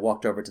break, and I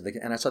walked over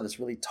and I saw this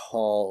really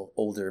tall,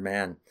 older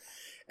man.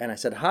 And I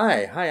said,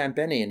 hi, I'm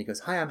Benny. And he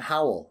goes, hi, I'm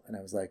Howell. And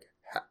I was like,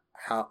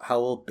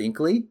 Howell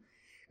Binkley?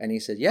 And he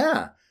said,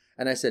 yeah.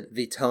 And I said,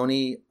 the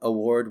Tony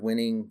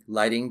Award-winning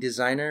lighting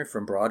designer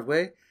from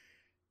Broadway?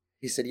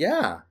 He said,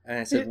 yeah. And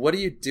I said, what are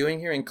you doing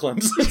here in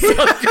Clemson,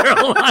 South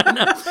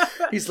Carolina?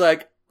 He's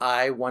like,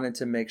 I wanted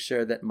to make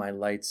sure that my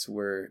lights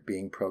were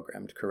being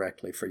programmed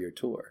correctly for your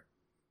tour.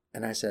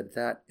 And I said,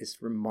 that is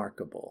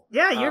remarkable.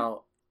 Yeah,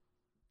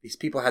 These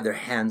people had their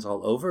hands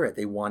all over it.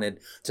 They wanted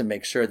to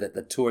make sure that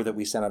the tour that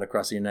we sent out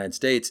across the United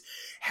States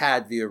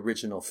had the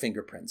original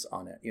fingerprints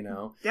on it,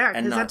 Yeah,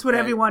 because that's what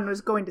everyone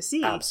was going to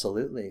see.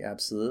 Absolutely,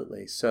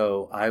 absolutely.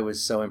 So I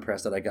was so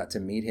impressed that I got to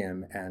meet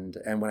him. And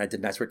when I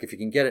did Nice Work If You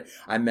Can Get It,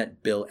 I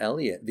met Bill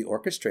Elliott, the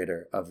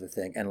orchestrator of the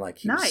thing. And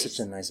he was such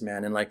a nice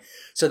man. And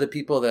so the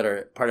people that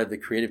are part of the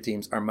creative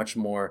teams are much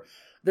more...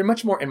 They're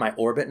much more in my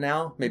orbit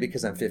now, maybe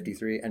because I'm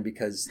 53 and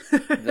because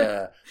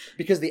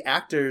the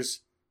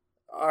actors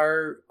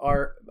are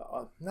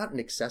not an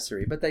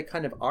accessory, but they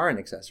kind of are an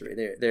accessory.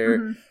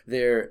 They're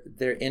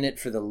in it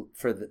for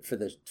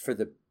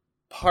the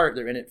part.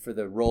 They're in it for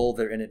the role.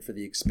 They're in it for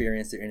the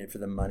experience. They're in it for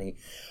the money.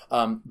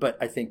 But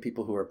I think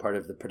people who are part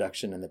of the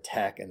production and the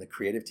tech and the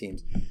creative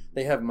teams,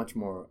 they have much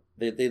more.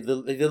 They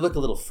look a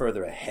little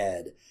further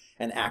ahead.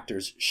 And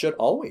actors should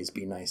always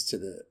be nice to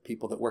the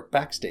people that work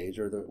backstage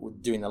or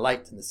doing the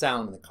lights and the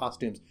sound and the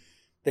costumes.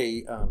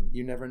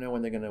 You never know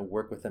when they're going to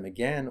work with them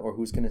again, or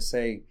who's going to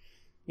say,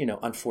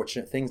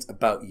 unfortunate things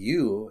about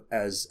you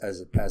as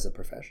a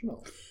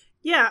professional.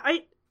 Yeah,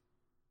 I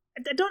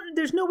don't.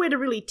 There's no way to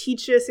really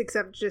teach this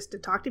except just to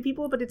talk to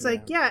people. But it's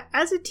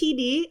as a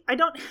TD, I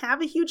don't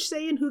have a huge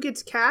say in who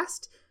gets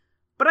cast,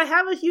 but I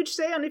have a huge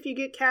say on if you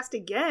get cast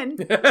again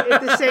if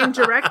the same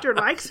director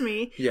likes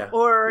me,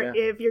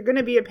 if you're going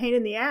to be a pain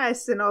in the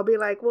ass, then I'll be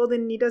like, well,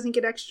 then he doesn't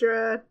get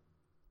extra.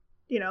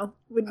 Don't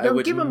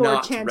give him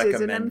more chances. I would not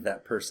recommend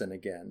that person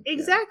again.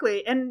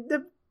 Exactly, and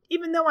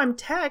even though I'm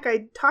tech,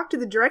 I talk to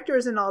the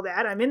directors and all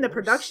that. I'm in the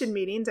production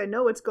meetings. I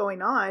know what's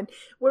going on.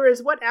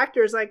 Whereas what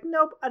actor is like,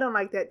 nope, I don't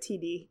like that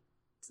TD.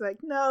 It's like,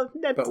 no,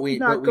 that's not going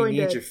to... But we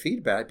need your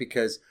feedback,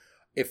 because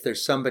if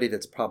there's somebody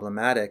that's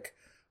problematic,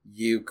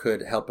 you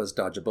could help us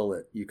dodge a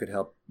bullet. You could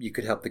help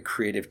the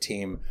creative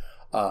team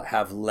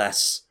have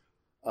less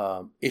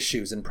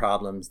issues and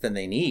problems than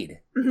they need,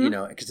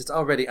 because it's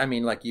already,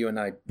 like you and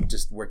I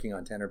just working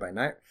on Tenor by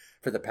Night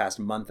for the past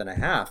month and a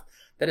half,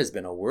 that has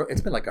been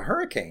it's been like a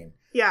hurricane.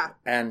 Yeah.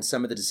 And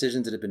some of the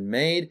decisions that have been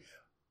made,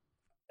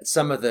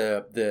 some of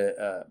the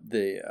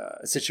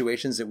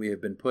situations that we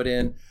have been put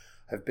in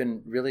have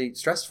been really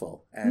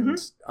stressful and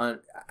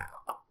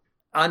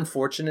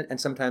unfortunate and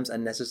sometimes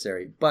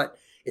unnecessary, but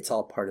it's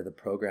all part of the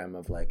program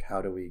of like,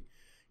 how do we,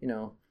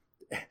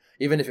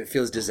 even if it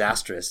feels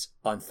disastrous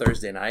on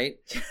Thursday night,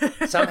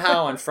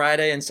 somehow on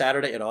Friday and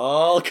Saturday, it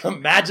all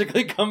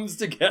magically comes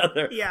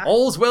together. Yeah.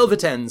 All's well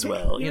that ends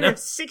well,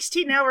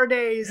 16-hour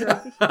days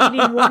of eating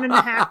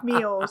 1.5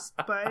 meals,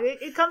 but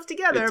it comes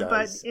together. It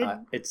does. But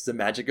it's the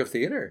magic of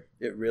theater.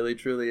 It really,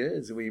 truly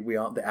is. We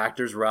all, the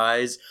actors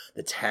rise,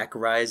 the tech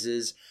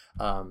rises.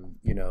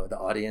 The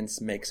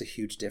audience makes a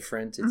huge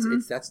difference.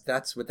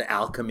 That's what the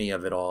alchemy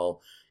of it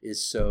all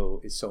is so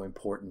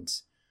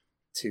important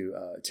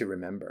to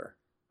remember.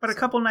 But a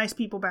couple nice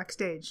people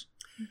backstage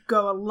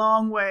go a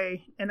long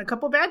way, and a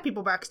couple bad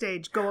people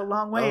backstage go a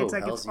long way. It's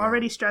like, it's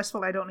already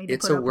stressful. I don't need to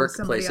put up with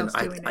somebody else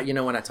doing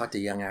it. When I talk to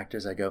young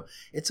actors, I go,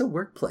 it's a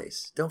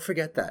workplace. Don't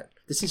forget that.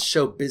 This is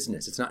show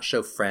business. It's not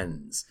show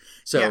friends.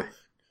 So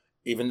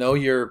even though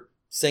you're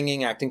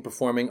singing, acting,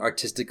 performing,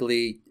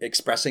 artistically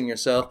expressing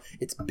yourself,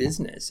 it's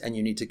business, and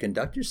you need to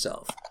conduct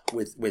yourself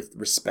with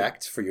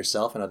respect for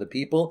yourself and other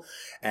people,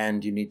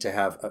 and you need to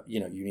have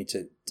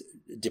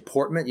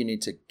deportment. You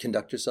need to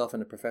conduct yourself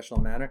in a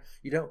professional manner.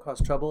 You don't cause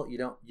trouble.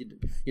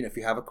 If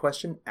you have a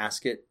question,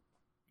 ask it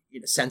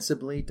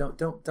sensibly.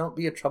 Don't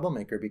be a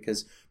troublemaker,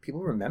 because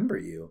people remember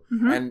you.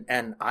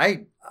 And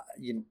I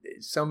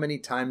so many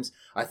times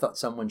I thought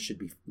someone should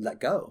be let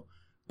go,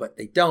 but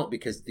they don't,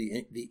 because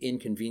the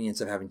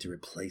inconvenience of having to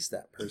replace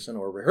that person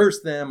or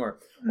rehearse them or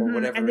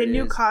whatever. And the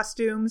new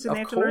costumes, and they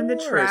have to learn the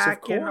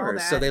track and all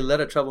that. So they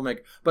let a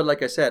troublemaker. But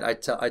like I said,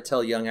 I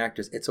tell young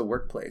actors, it's a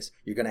workplace.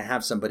 You're going to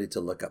have somebody to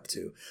look up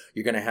to.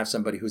 You're going to have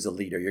somebody who's a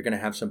leader. You're going to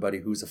have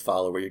somebody who's a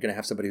follower. You're going to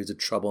have somebody who's a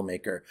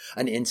troublemaker,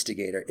 an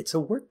instigator. It's a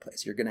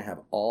workplace. You're going to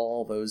have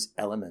all those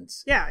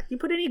elements. Yeah, you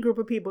put any group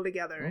of people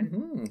together.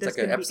 And it's like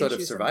an episode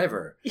of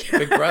Survivor.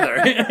 Big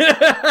Brother.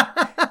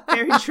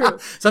 Very true.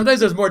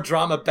 Sometimes there's more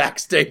drama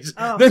backstage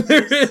than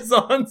there is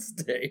on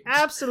stage.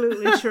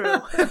 Absolutely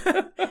true.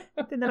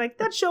 Then they're like,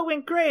 that show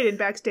went great, and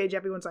backstage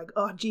everyone's like,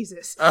 oh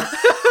Jesus. How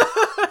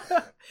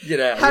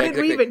did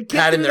we even get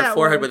pat in their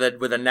forehead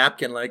with a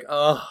napkin, like,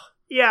 oh.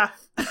 Yeah.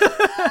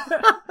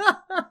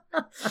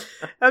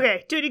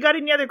 Okay, dude, you got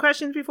any other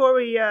questions before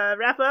we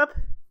wrap up?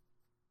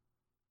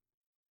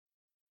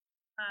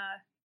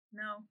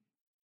 No.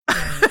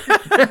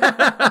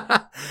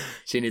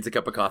 She needs a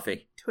cup of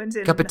coffee. Twins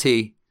in. Cup of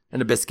tea.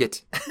 And a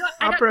biscuit. No,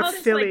 I got called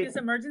into this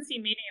emergency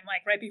meeting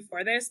right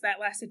before this that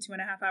lasted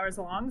 2.5 hours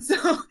long. So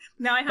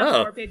now I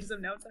have 4 pages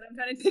of notes that I'm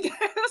trying to take out.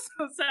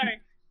 So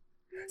sorry.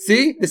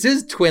 See, this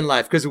is twin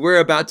life, because we're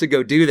about to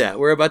go do that.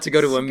 We're about to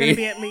go to a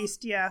meeting. We're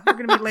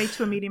going to be late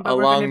to a meeting. But a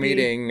long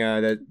meeting.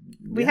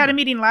 We had a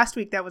meeting last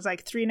week that was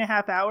like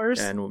 3.5 hours.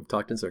 And we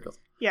talked in circles.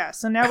 Yeah,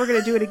 so now we're going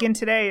to do it again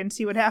today and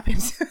see what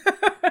happens.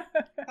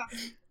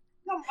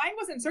 No, mine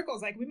was in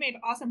circles. Like, we made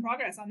awesome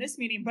progress on this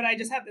meeting, but I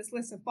just have this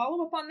list of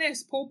follow up on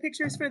this, pull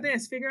pictures for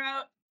this, figure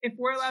out if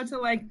we're allowed to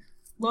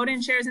load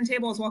in chairs and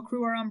tables while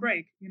crew are on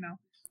break,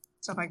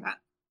 stuff like that.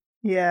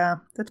 Yeah,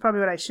 that's probably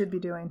what I should be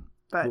doing.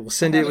 But well,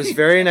 Cindy, it was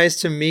very nice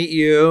to meet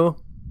you.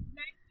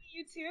 Nice to meet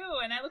you too,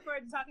 and I look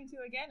forward to talking to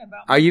you again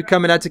about. Are you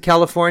coming out to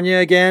California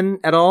again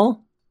at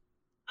all?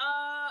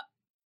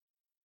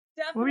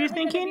 Definitely. What were you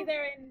thinking? Be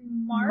there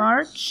in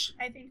March.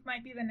 I think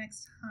might be the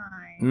next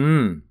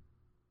time.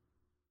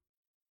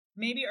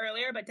 Maybe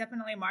earlier, but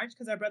definitely March,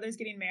 because our brother's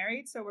getting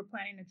married, so we're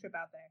planning a trip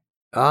out there.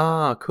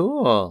 Ah,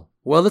 cool.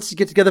 Well, let's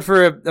get together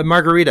for a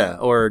margarita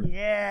or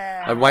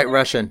Yeah. a White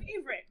Russian. Favorite.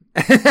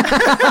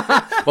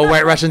 Well,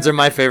 White Russians are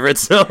my favorite,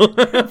 so.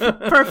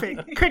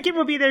 Perfect. Cricket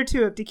will be there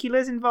too. If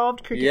tequila's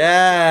involved, Cricket.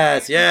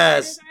 Yes,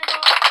 yes.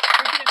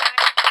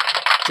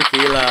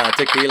 Tequila.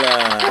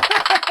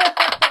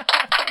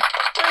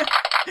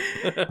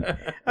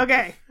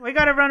 Okay, we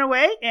gotta run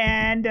away,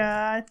 and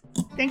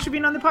thanks for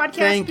being on the podcast.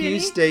 Thank Benny. you,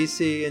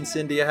 Stacy and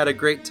Cindy. I had a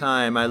great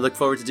time. I look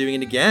forward to doing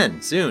it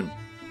again soon.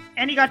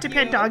 And you got to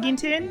pet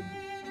Doggington.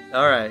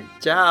 All right.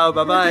 Ciao.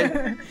 Bye-bye.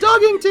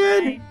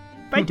 Doggington!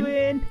 Bye,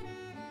 twin.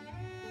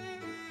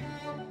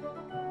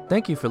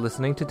 Thank you for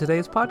listening to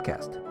today's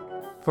podcast.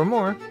 For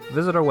more,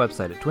 visit our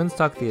website at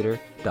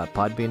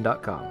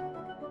twinstalktheater.podbean.com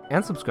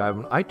and subscribe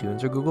on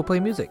iTunes or Google Play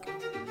Music.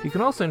 You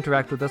can also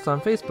interact with us on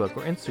Facebook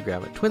or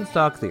Instagram at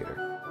Twinstalk Theater.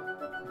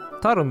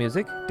 Title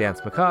music, Dance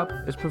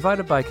Macabre, is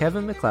provided by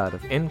Kevin MacLeod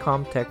of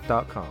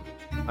Incomtech.com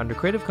under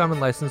Creative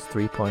Commons License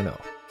 3.0.